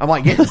 I'm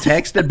like getting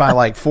texted by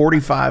like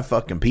 45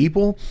 fucking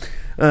people.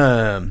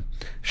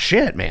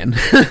 Shit, man.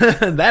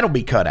 That'll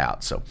be cut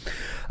out.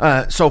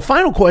 So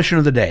final question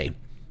of the day.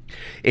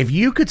 If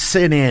you could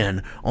sit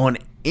in on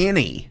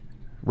any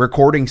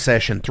recording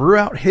session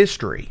throughout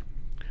history,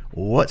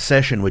 what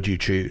session would you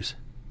choose?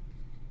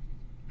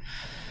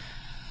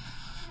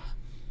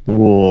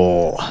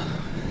 Whoa.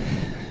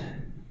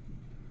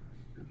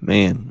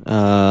 Man,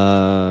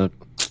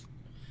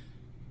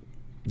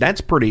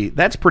 That's pretty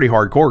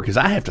hardcore because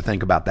I have to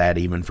think about that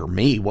even for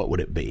me. What would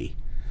it be?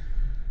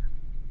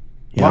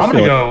 Yeah, well, I'm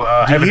going to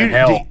go Heaven and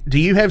Hell. Do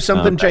you have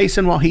something,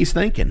 Jason, while he's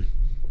thinking?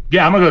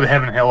 Yeah, I'm going to go to the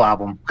Heaven and Hell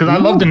album because I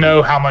love to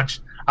know how much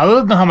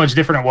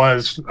different it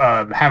was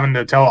having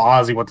to tell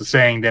Ozzy what to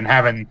sing than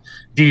having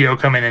Dio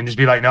come in and just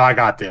be like, no, I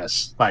got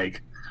this.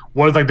 Like,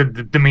 what is like the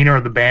demeanor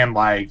of the band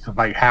like?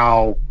 Like,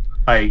 how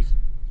did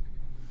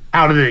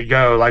it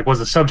go? Like, was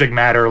the subject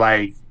matter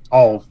like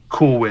all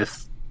cool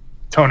with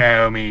Tony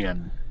Iommi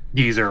and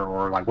Geezer,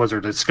 or like was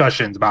there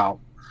discussions about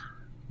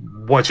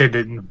what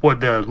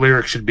the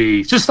lyrics should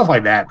be, just stuff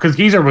like that? Because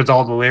Geezer was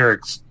all the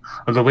lyrics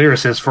of the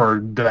lyricist for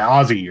the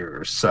Ozzy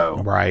years, so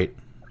right.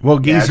 Well,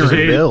 Geezer and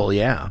Bill,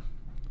 it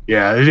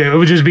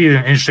would just be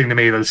interesting to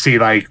me to see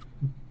like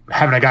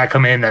having a guy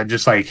come in that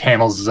just like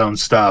handles his own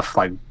stuff,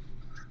 like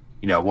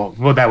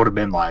what that would have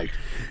been like.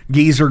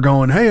 Geezer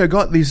going, hey, I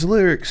got these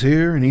lyrics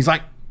here, and he's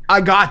like,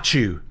 I got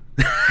you.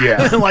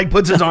 Yeah, like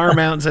puts his arm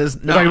out and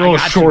says, "No, like a little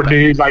short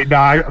dude." Like,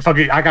 "Nah,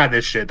 I got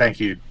this shit. Thank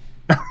you."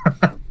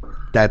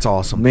 That's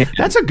awesome. Man.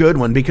 That's a good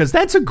one because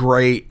that's a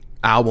great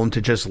album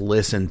to just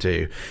listen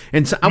to.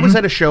 And so I was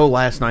at a show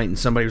last night and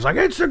somebody was like,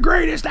 "It's the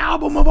greatest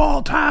album of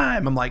all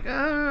time." I'm like,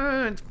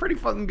 "It's pretty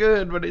fucking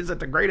good, but is it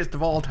the greatest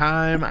of all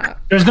time?"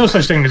 There's no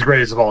such thing as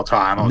greatest of all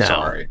time. I'm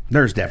sorry.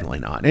 There's definitely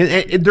not.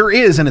 There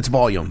is, and it's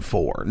Volume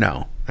 4.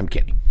 No, I'm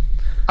kidding.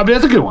 I mean,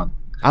 that's a good one.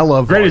 I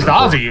love greatest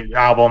Ozzy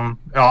album,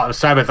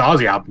 Sabbath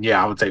Ozzy album.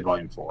 Yeah, I would say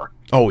Volume 4.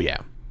 Oh yeah.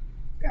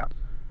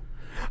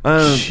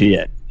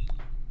 Shit.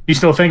 You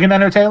still thinking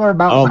that, or Taylor?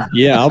 About? Oh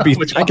yeah, I'll be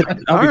thinking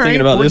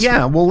about this.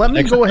 Yeah, well, let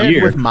me go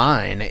ahead with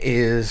mine.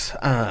 Is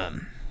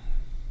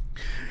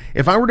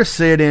if I were to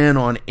sit in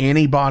on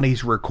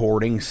anybody's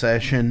recording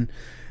session,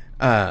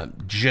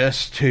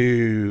 just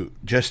to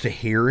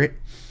hear it.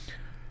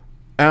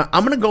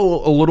 I'm going to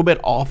go a little bit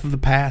off of the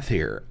path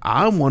here.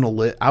 I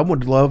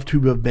would love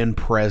to have been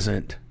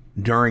present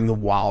during the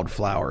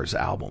Wildflowers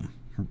album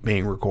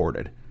being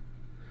recorded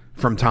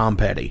from Tom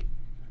Petty.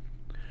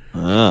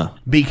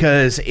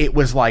 Because it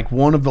was like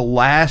one of the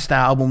last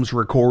albums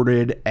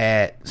recorded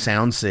at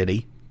Sound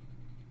City.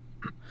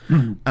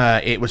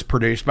 It was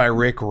produced by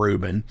Rick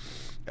Rubin.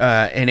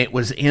 And it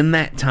was in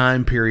that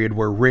time period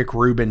where Rick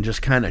Rubin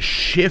just kind of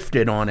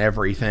shifted on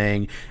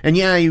everything. And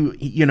yeah,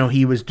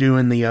 he was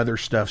doing the other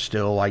stuff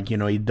still, like,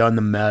 he'd done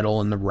the metal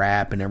and the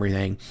rap and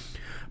everything.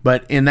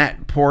 But in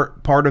that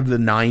part of the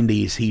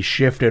 90s, he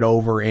shifted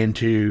over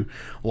into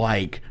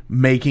like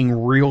making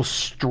real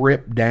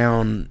stripped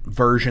down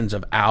versions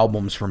of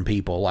albums from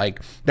people.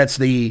 Like that's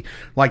the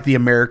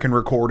American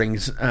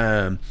Recordings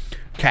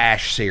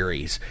Cash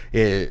series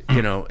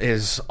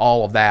is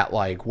all of that,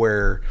 like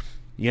where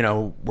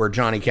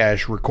Johnny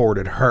Cash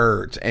recorded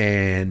Hurt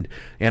and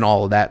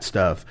all of that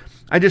stuff.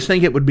 I just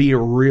think it would be a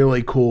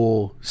really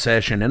cool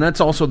session. And that's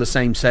also the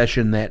same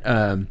session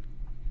that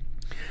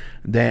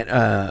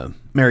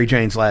Mary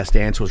Jane's Last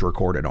Dance was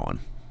recorded on,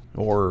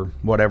 or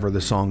whatever the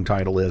song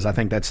title is. I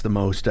think that's the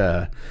most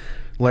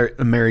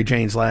Mary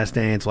Jane's Last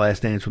Dance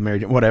with Mary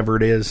Jane, whatever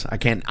it is. I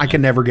can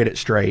never get it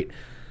straight.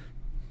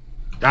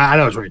 I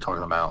know what you're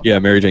talking about. Yeah,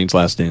 Mary Jane's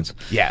Last Dance.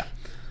 Yeah.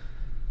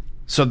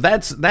 So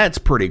that's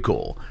pretty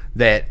cool.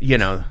 That,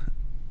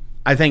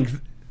 I think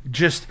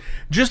just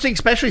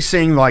especially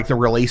seeing like the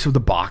release of the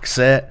box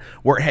set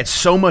where it had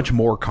so much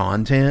more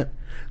content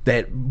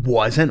that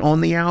wasn't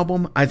on the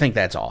album. I think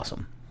that's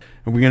awesome.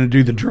 Are we gonna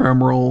do the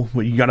drum roll?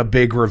 You got a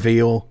big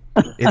reveal.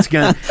 It's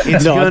gonna be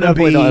not a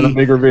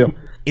big reveal.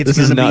 This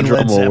is not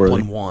Led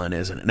Zeppelin 1,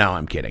 isn't it? No,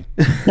 I'm kidding.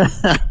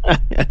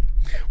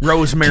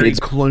 Rosemary Kids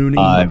Clooney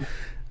Five.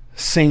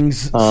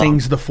 sings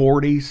the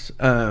 40s.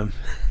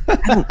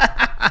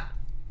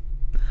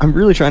 I'm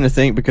really trying to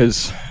think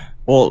because,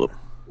 well,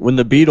 when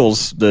the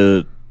Beatles,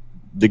 the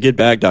Get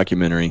Back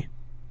documentary,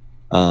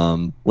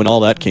 when all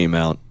that came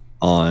out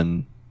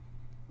on,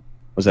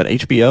 was that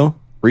HBO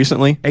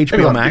recently?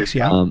 HBO Max,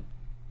 yeah.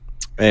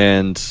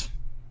 And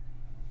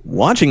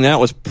watching that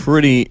was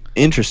pretty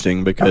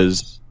interesting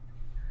because,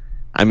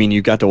 I mean,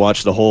 you got to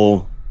watch the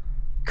whole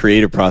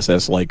creative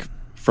process, like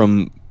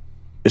from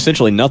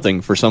essentially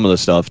nothing for some of the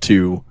stuff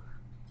to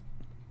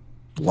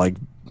like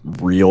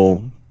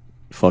real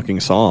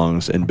fucking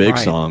songs and big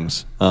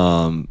songs.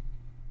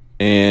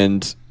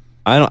 And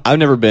I've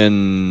never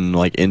been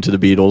like into the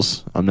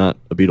Beatles. I'm not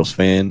a Beatles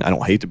fan. I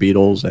don't hate the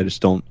Beatles. I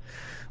just don't,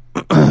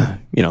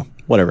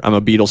 whatever. I'm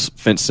a Beatles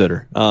fence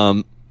sitter.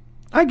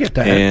 I get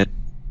that.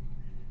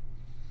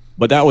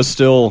 But that was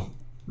still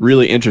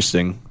really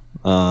interesting,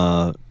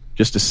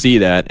 just to see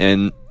that.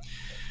 And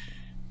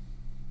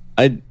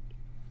I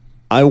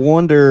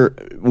wonder,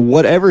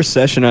 whatever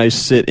session I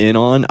sit in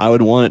on, I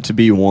would want it to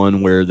be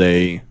one where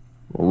they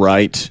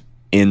write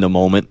in the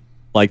moment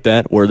like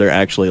that, where they're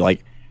actually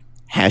like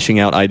hashing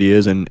out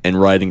ideas and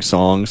writing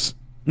songs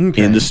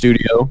in the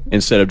studio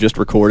instead of just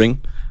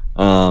recording.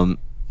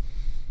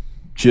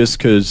 Just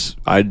because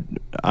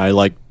I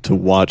like to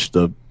watch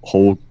the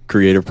whole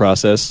creative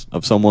process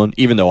of someone,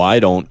 even though I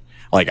don't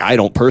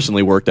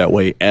personally work that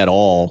way at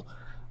all.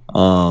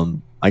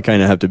 I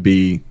kind of have to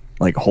be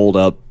like holed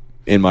up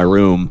in my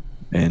room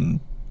and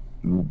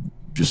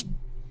just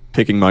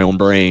picking my own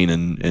brain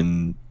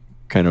and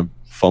kind of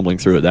fumbling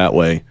through it that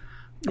way.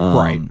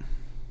 Right.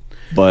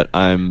 But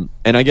and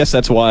I guess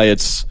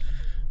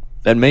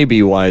that may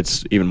be why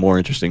it's even more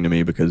interesting to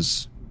me,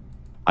 because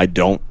I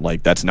don't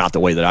that's not the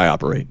way that I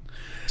operate.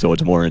 So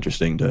it's more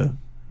interesting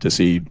to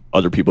see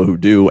other people who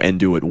do and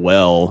do it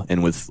well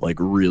and with like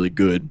really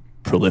good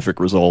prolific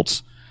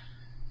results.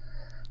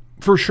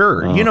 For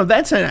sure.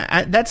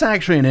 That's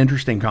actually an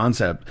interesting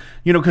concept,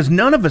 because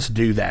none of us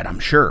do that, I'm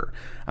sure.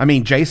 I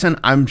mean, Jason,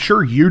 I'm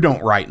sure you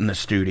don't write in the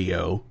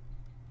studio.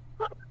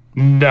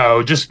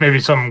 No, just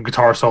maybe some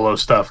guitar solo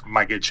stuff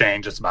might get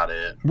changed. That's about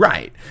it.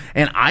 Right.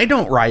 And I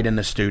don't write in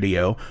the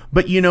studio,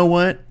 but you know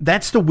what?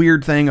 That's the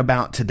weird thing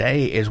about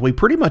today is we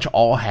pretty much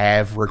all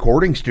have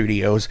recording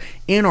studios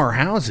in our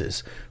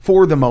houses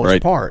for the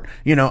most part.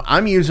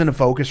 I'm using a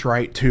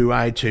Focusrite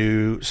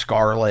 2i2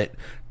 Scarlett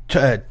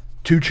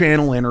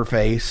 2-channel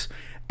interface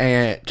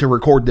and to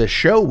record this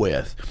show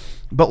with.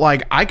 But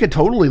like I could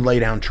totally lay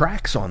down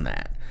tracks on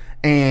that.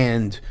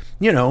 And,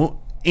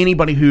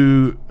 anybody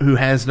who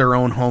has their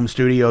own home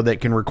studio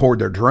that can record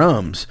their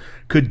drums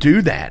could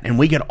do that, and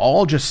we could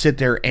all just sit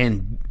there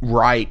and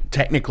write,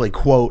 technically,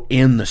 quote,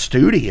 in the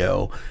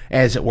studio,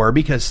 as it were,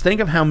 because think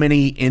of how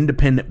many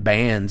independent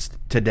bands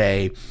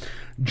today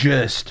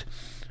just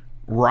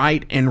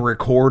write and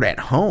record at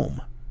home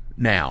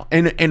now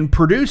and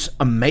produce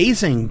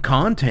amazing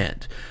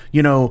content,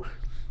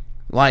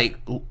 like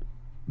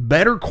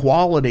better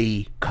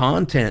quality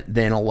content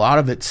than a lot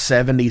of its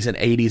 70s and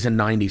 80s and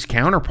 90s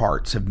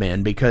counterparts have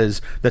been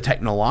because the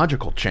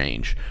technological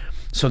change.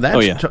 So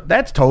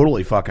that's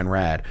totally fucking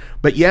rad.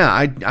 But yeah,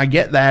 I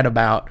get that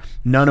about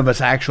none of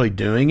us actually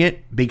doing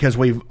it, because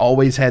we've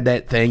always had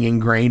that thing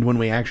ingrained when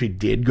we actually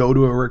did go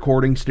to a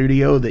recording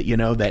studio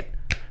that,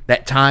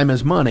 that time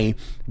is money.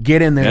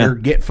 Get in there,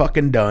 get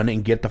fucking done,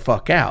 and get the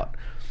fuck out.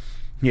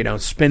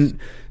 Don't spend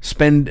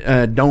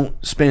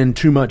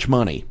too much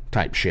money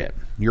type shit.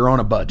 You're on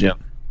a budget.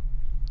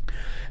 Yeah.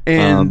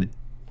 And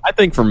I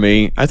think for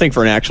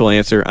an actual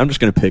answer, I'm just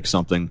going to pick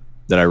something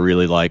that I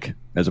really like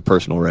as a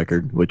personal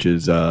record, which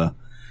is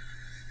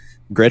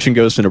Gretchen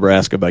Goes to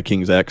Nebraska by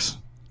King's X.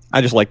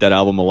 I just like that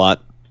album a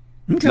lot.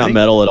 Okay. It's not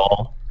metal at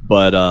all,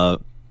 but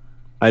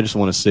I just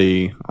want to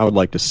see, I would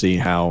like to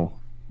see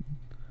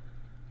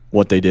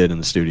what they did in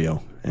the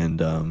studio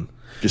and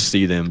just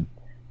see them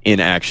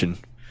in action.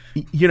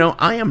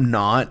 I am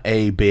not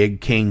a big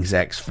King's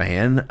X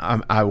fan.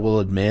 I will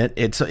admit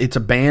it's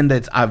a band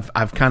that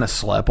I've kind of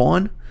slept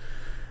on,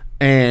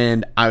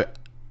 and I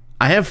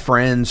have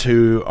friends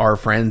who are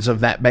friends of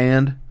that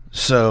band,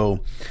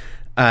 so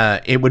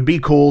it would be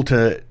cool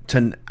to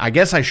I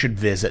guess I should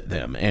visit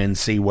them and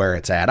see where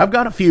it's at. I've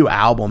got a few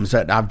albums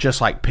that I've just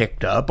like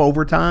picked up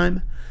over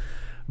time,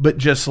 but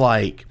just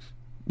like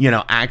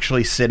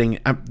actually sitting,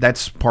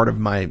 that's part of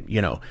my,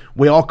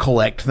 we all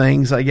collect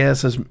things, I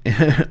guess, as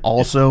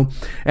also,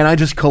 and I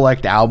just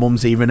collect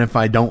albums even if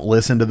I don't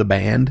listen to the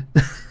band.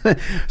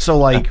 So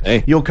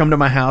like, you'll come to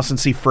my house and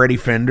see Freddie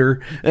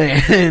Fender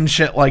and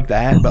shit like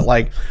that, but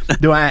like,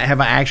 have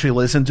I actually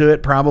listened to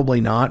it? Probably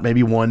not,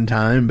 maybe one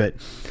time, but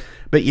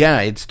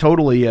yeah, it's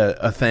totally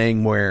a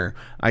thing where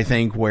I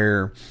think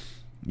they're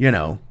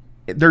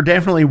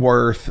definitely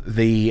worth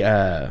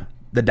the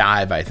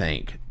dive, I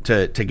think,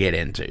 to get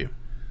into.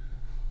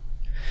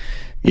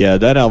 Yeah,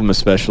 that album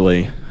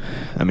especially,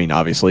 I mean,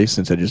 obviously,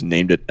 since I just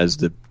named it as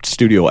the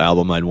studio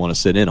album I'd want to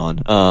sit in on.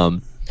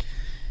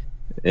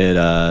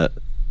 That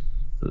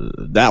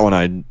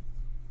one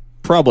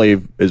probably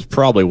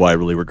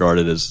widely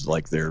regarded as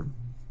like their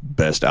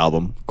best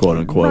album, quote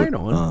unquote. Right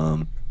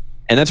on.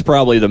 And that's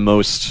probably the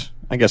most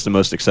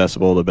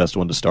accessible, the best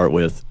one to start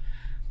with.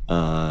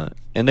 And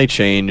they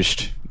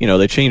changed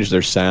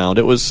their sound.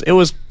 It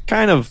was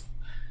kind of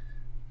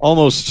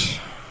almost,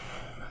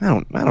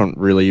 I don't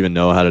really even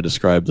know how to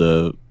describe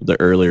the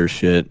earlier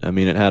shit. I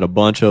mean, it had a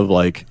bunch of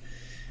like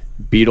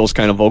Beatles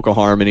kind of vocal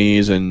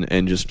harmonies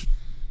and just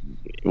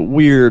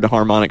weird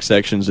harmonic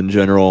sections in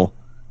general,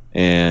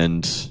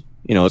 and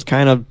it's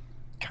kind of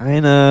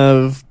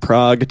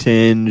prog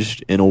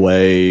tinged in a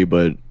way,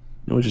 but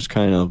it was just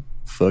kind of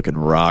fucking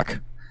rock.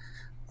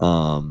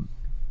 And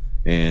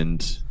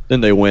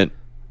then they went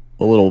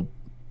a little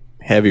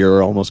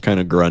heavier, almost kind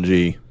of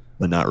grungy,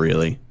 but not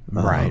really.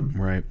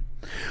 Right.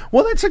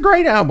 Well, that's a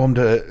great album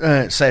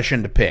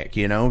session to pick,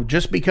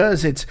 just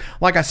because it's,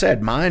 like I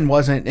said, mine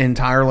wasn't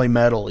entirely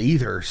metal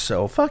either.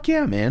 So fuck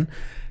yeah, man.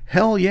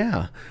 Hell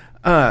yeah.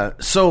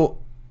 So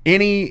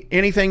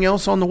anything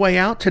else on the way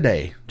out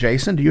today?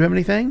 Jason, do you have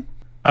anything?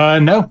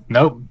 No.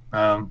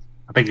 I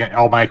think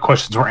all my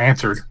questions were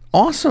answered.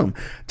 Awesome.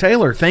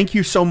 Taylor, thank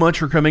you so much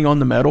for coming on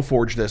the Metal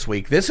Forge this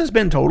week. This has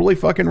been totally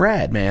fucking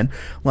rad, man.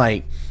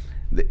 Like,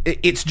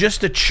 it's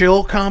just a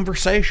chill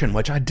conversation,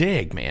 which I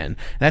dig, man.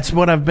 That's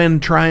what I've been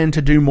trying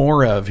to do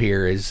more of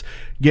here, is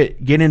get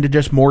into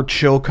just more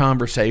chill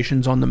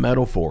conversations on the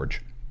Metal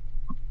Forge.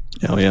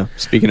 Oh yeah.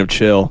 Speaking of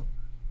chill,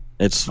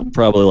 it's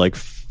probably like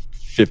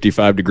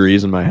 55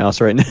 degrees in my house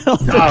right now. Oh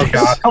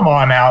God, come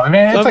on now,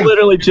 man! I'm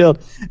literally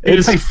chilled.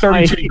 It's like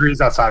 32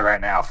 degrees outside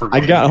right now. For me.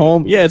 I got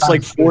home. Yeah, it's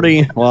like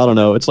 40. Well, I don't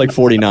know. It's like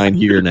 49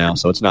 here now,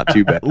 so it's not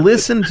too bad.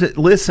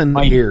 Listen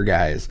here,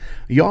 guys.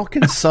 Y'all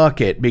can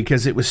suck it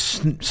because it was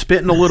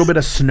spitting a little bit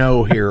of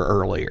snow here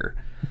earlier.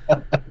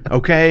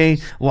 Okay,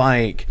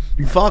 like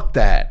fuck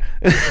that.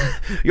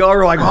 Y'all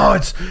are like, oh,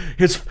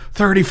 it's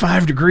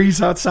 35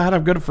 degrees outside.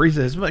 I'm gonna freeze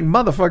this. I'm like,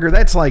 motherfucker,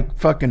 that's like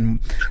fucking.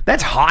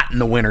 That's hot in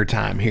the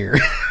wintertime here.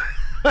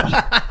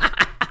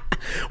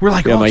 We're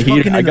like, yeah, oh, it's heat.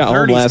 fucking in the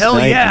 30s. Hell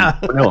night. Yeah.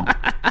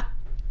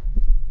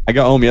 I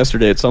got home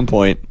yesterday at some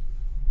point.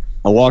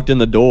 I walked in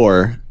the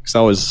door because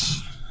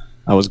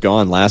I was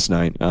gone last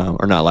night,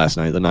 or not last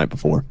night, the night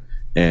before,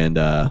 and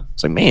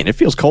it's like, man, it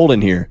feels cold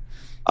in here.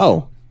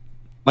 Oh.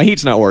 My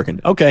heat's not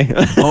working. Okay.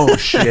 Oh,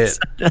 shit.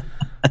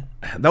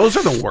 Those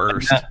are the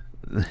worst.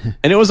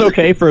 And it was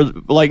okay for,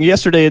 like,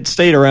 yesterday it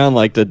stayed around,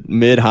 like, the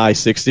mid-high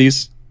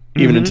 60s,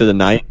 even into the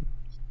night.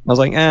 I was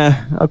like,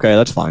 okay,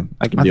 that's fine.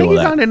 I can deal with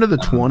that. I think it got into the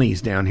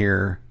 20s down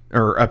here,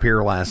 or up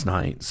here last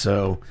night,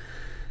 so,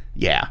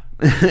 yeah.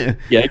 Yeah,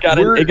 it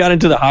got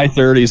into the high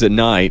 30s at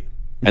night,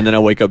 and then I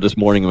wake up this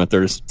morning and my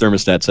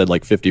thermostat said,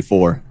 like,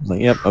 54. I was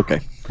like, yep, okay.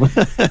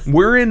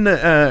 We're in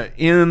the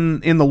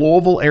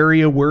Louisville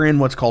area. We're in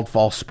what's called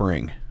Fall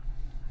Spring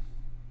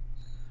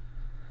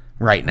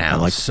right now.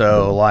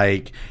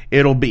 Like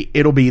it'll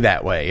be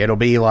that way. It'll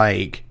be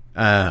like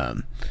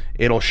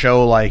it'll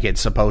show like it's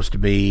supposed to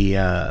be.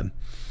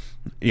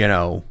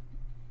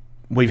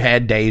 We've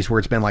had days where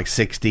it's been like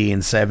 60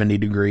 and 70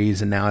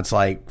 degrees, and now it's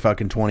like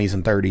fucking 20s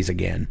and 30s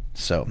again.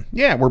 So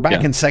yeah, we're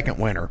back in second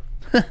winter.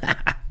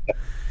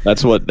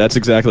 That's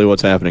exactly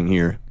what's happening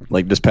here.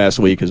 Like this past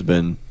week has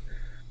been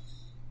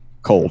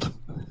cold,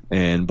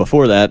 and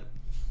before that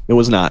it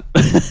was not.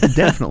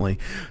 Definitely.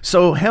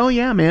 So hell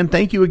yeah, man,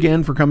 thank you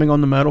again for coming on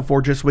the Metal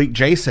Forge this week.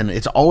 Jason,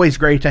 it's always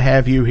great to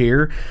have you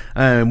here.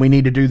 We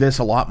need to do this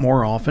a lot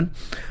more often.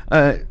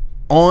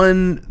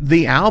 On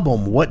the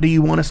album, what do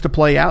you want us to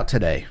play out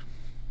today?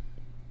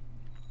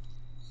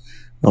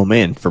 Oh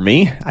man, for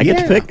me, I get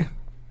to pick.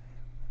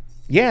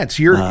 Yeah, it's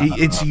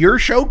your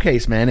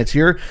showcase, man. It's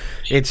your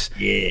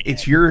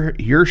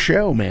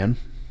show, man.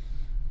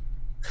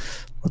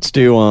 Let's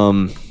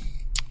do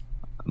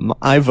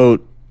I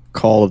vote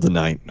Call of the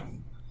Night.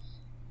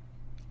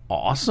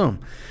 Awesome.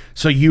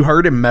 So you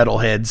heard him,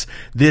 metalheads.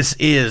 This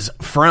is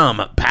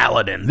from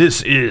Paladin.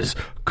 This is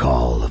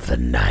Call of the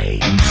Night.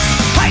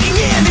 Hiding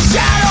in the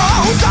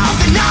shadows of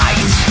the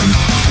night.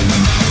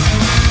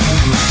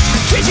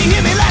 Can't you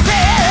hear me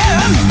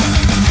laughing?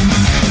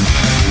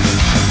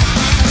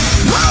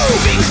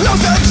 Moving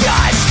closer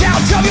just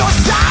out of your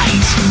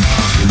sight.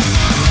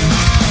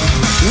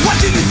 What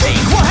do you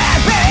think will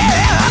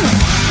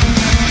happen?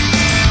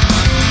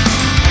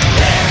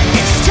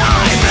 It's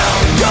time,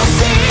 you'll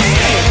see.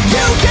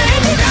 You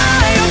can't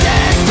deny your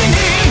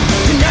destiny.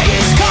 The night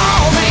is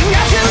calling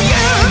out to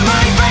you,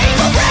 my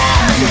faithful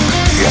friend.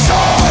 Your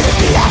sword of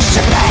the ash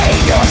of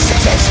pain, your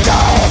senses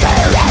dull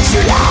there as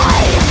you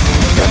lie.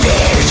 Your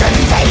vision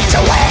fades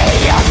away,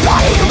 your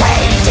body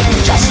waiting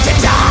just to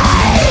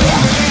die.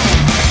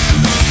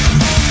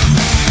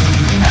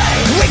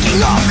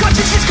 Waking up,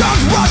 consciousness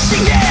comes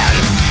rushing in.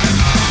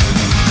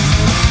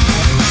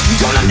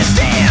 Don't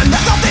understand, I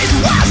thought this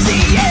was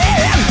the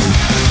end.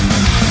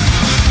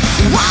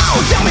 Wow,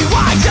 tell me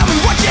why, tell me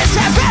what just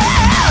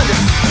happened.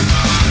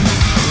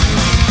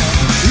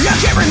 I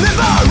can't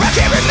remember, I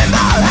can't remember,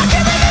 I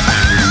can't remember.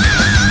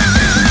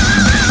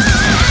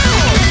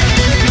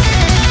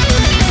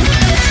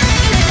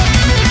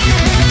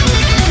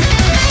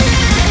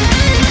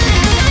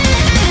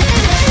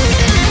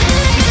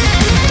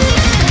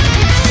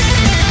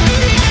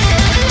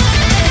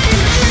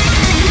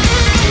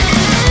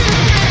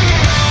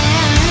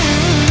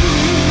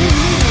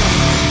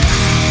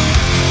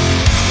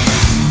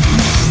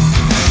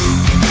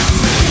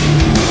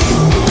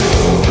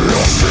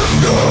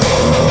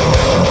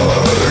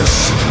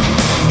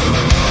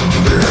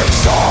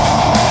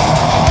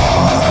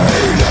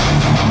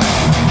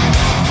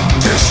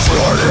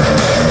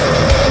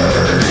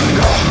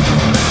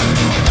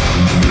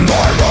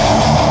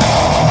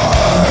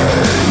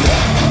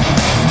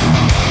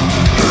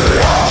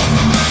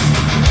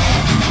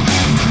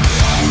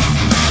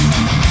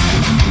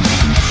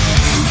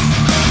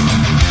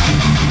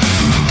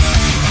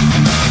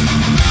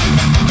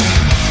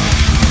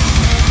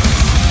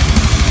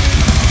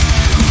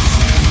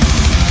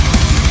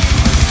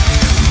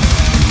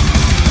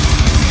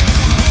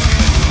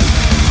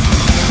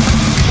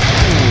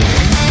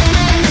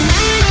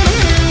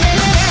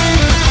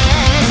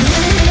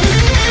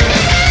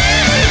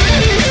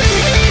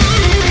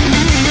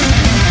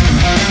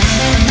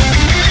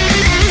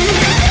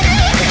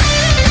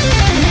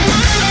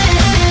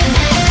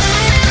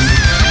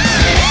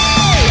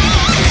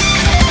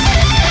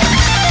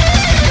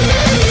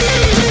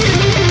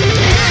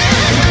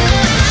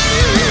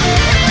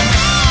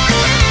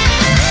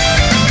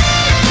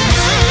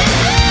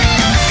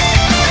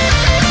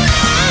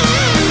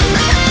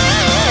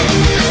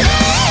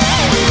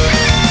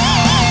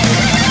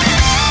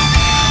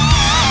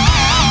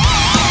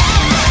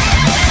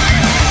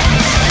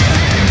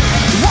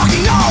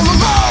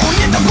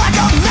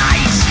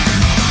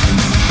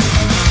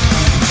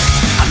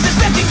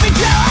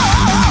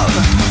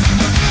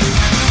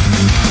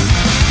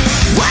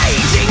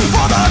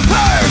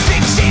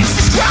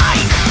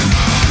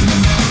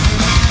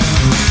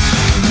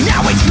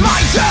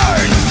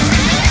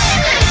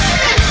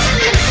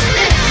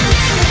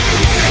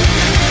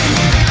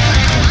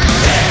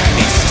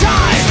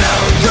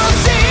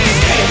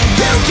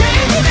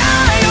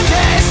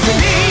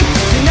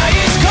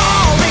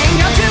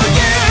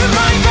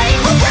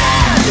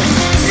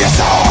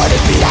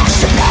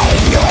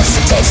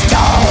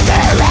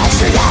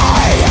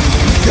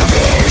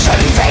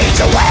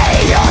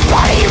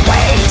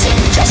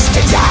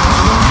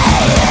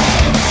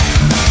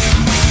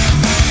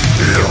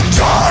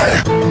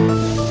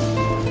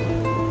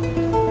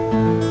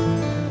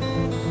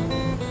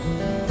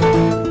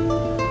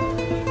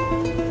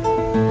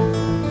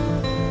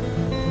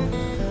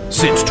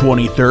 Since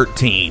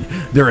 2013,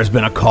 there has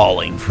been a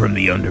calling from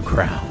the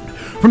underground,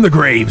 from the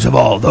graves of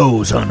all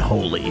those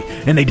unholy,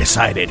 and they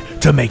decided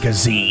to make a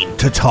zine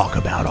to talk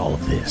about all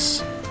of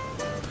this.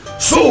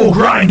 Soul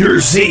Grinder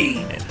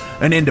Zine,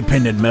 an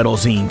independent metal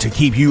zine to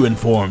keep you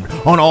informed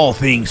on all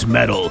things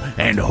metal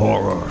and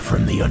horror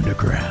from the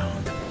underground.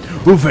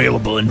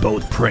 Available in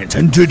both print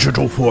and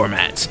digital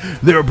formats,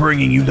 they're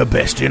bringing you the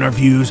best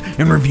interviews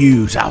and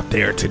reviews out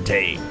there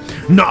today.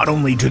 Not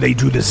only do they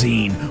do the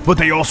zine, but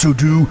they also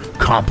do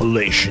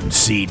compilation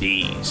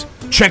CDs.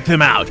 Check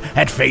them out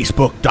at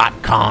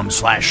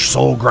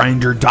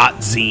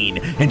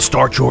facebook.com/soulgrinder.zine and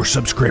start your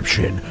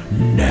subscription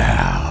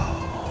now.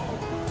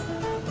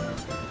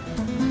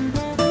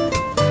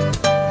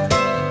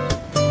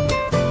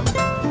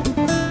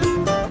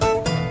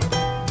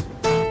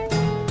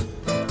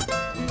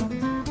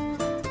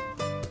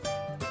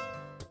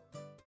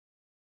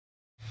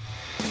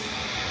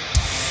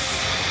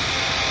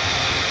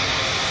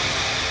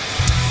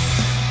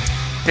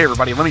 Hey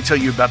everybody, let me tell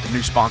you about the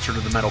new sponsor to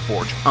the Metal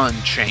Forge,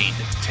 Unchained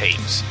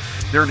Tapes.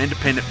 They're an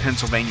independent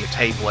Pennsylvania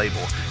tape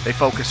label. They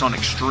focus on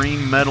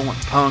extreme metal and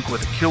punk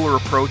with a killer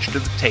approach to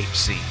the tape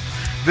scene.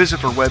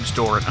 Visit their web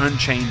store at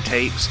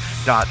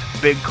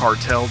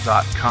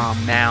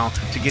unchainedtapes.bigcartel.com now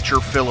to get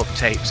your fill of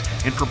tapes.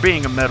 And for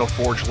being a Metal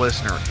Forge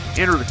listener,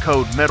 enter the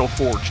code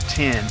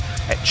METALFORGE10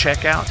 at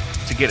checkout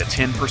to get a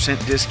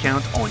 10%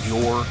 discount on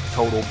your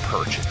total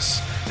purchase.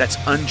 That's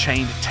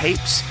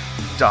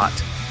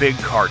unchainedtapes.bigcartel.com.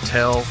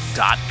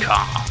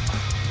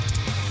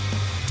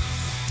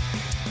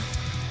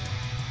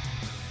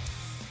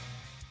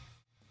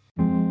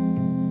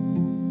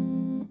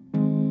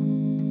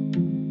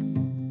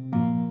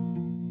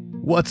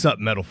 What's up,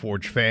 Metal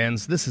Forge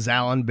fans? This is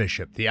Alan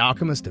Bishop, the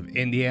alchemist of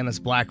Indiana's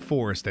Black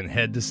Forest and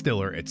head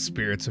distiller at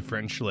Spirits of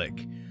French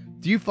Lick.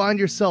 Do you find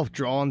yourself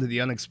drawn to the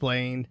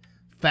unexplained,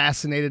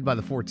 fascinated by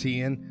the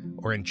Fortean,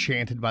 or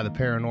enchanted by the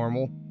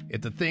paranormal?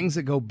 If the things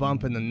that go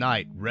bump in the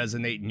night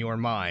resonate in your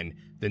mind,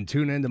 then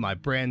tune into my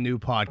brand new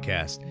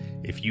podcast,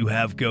 If You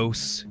Have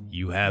Ghosts,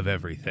 You Have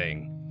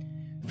Everything.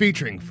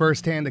 Featuring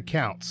first-hand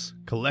accounts,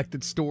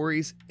 collected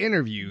stories,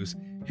 interviews,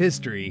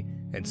 history,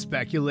 and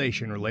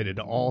speculation related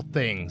to all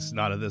things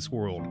not of this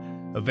world.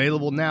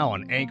 Available now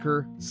on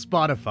Anchor,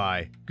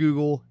 Spotify,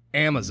 Google,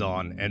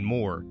 Amazon, and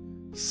more.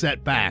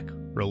 Set back,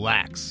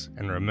 relax,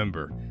 and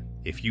remember,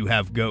 if you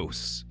have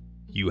ghosts,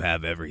 you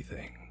have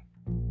everything.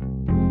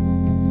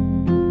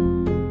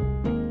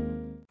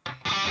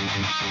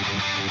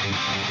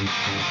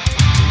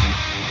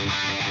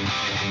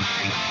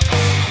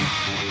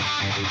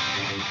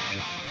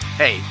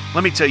 Hey,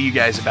 let me tell you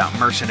guys about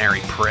Mercenary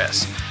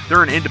Press.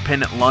 They're an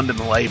independent London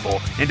label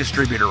and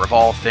distributor of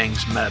all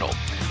things metal.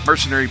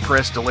 Mercenary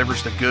Press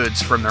delivers the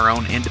goods from their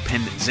own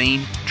independent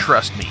zine.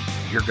 Trust me,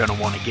 you're going to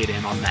want to get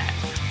in on that.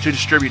 To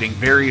distributing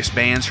various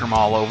bands from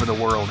all over the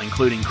world,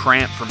 including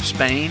Cramp from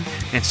Spain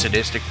and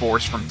Sadistic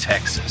Force from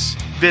Texas.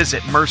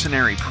 Visit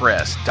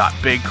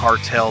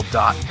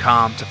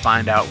mercenarypress.bigcartel.com to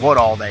find out what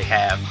all they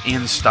have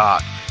in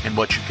stock and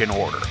what you can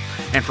order.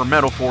 And for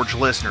Metal Forge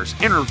listeners,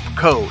 enter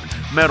code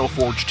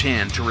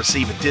METALFORGE10 to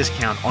receive a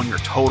discount on your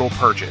total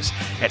purchase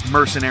at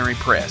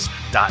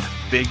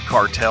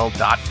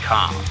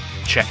mercenarypress.bigcartel.com.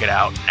 Check it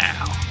out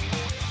now.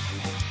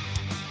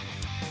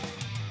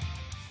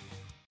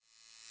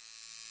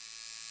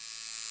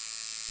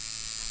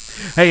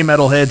 Hey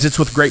Metalheads, it's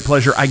with great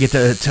pleasure I get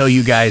to tell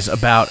you guys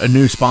about a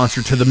new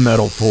sponsor to the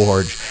Metal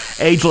Forge,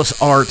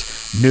 Ageless Art,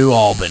 New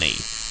Albany.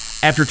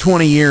 After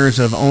 20 years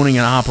of owning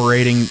and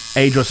operating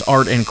Ageless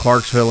Art in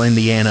Clarksville,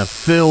 Indiana,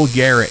 Phil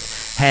Garrett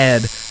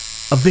had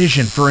a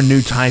vision for a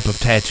new type of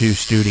tattoo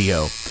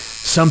studio.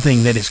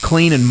 Something that is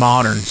clean and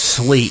modern,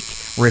 sleek,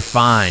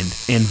 refined,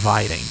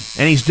 inviting.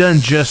 And he's done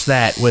just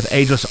that with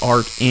Ageless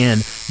Art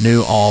in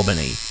New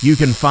Albany. You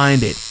can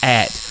find it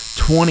at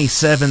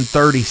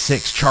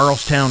 2736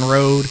 Charlestown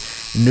Road,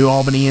 New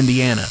Albany,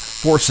 Indiana,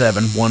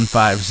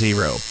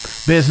 47150.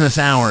 Business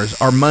hours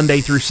are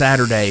Monday through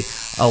Saturday,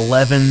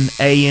 11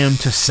 a.m.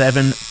 to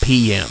 7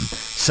 p.m.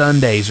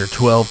 Sundays are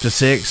 12 to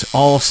 6.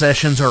 All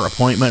sessions are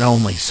appointment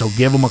only, so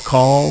give them a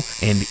call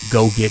and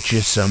go get you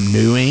some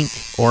new ink.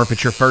 Or if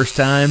it's your first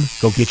time,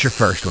 go get your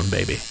first one,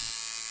 baby.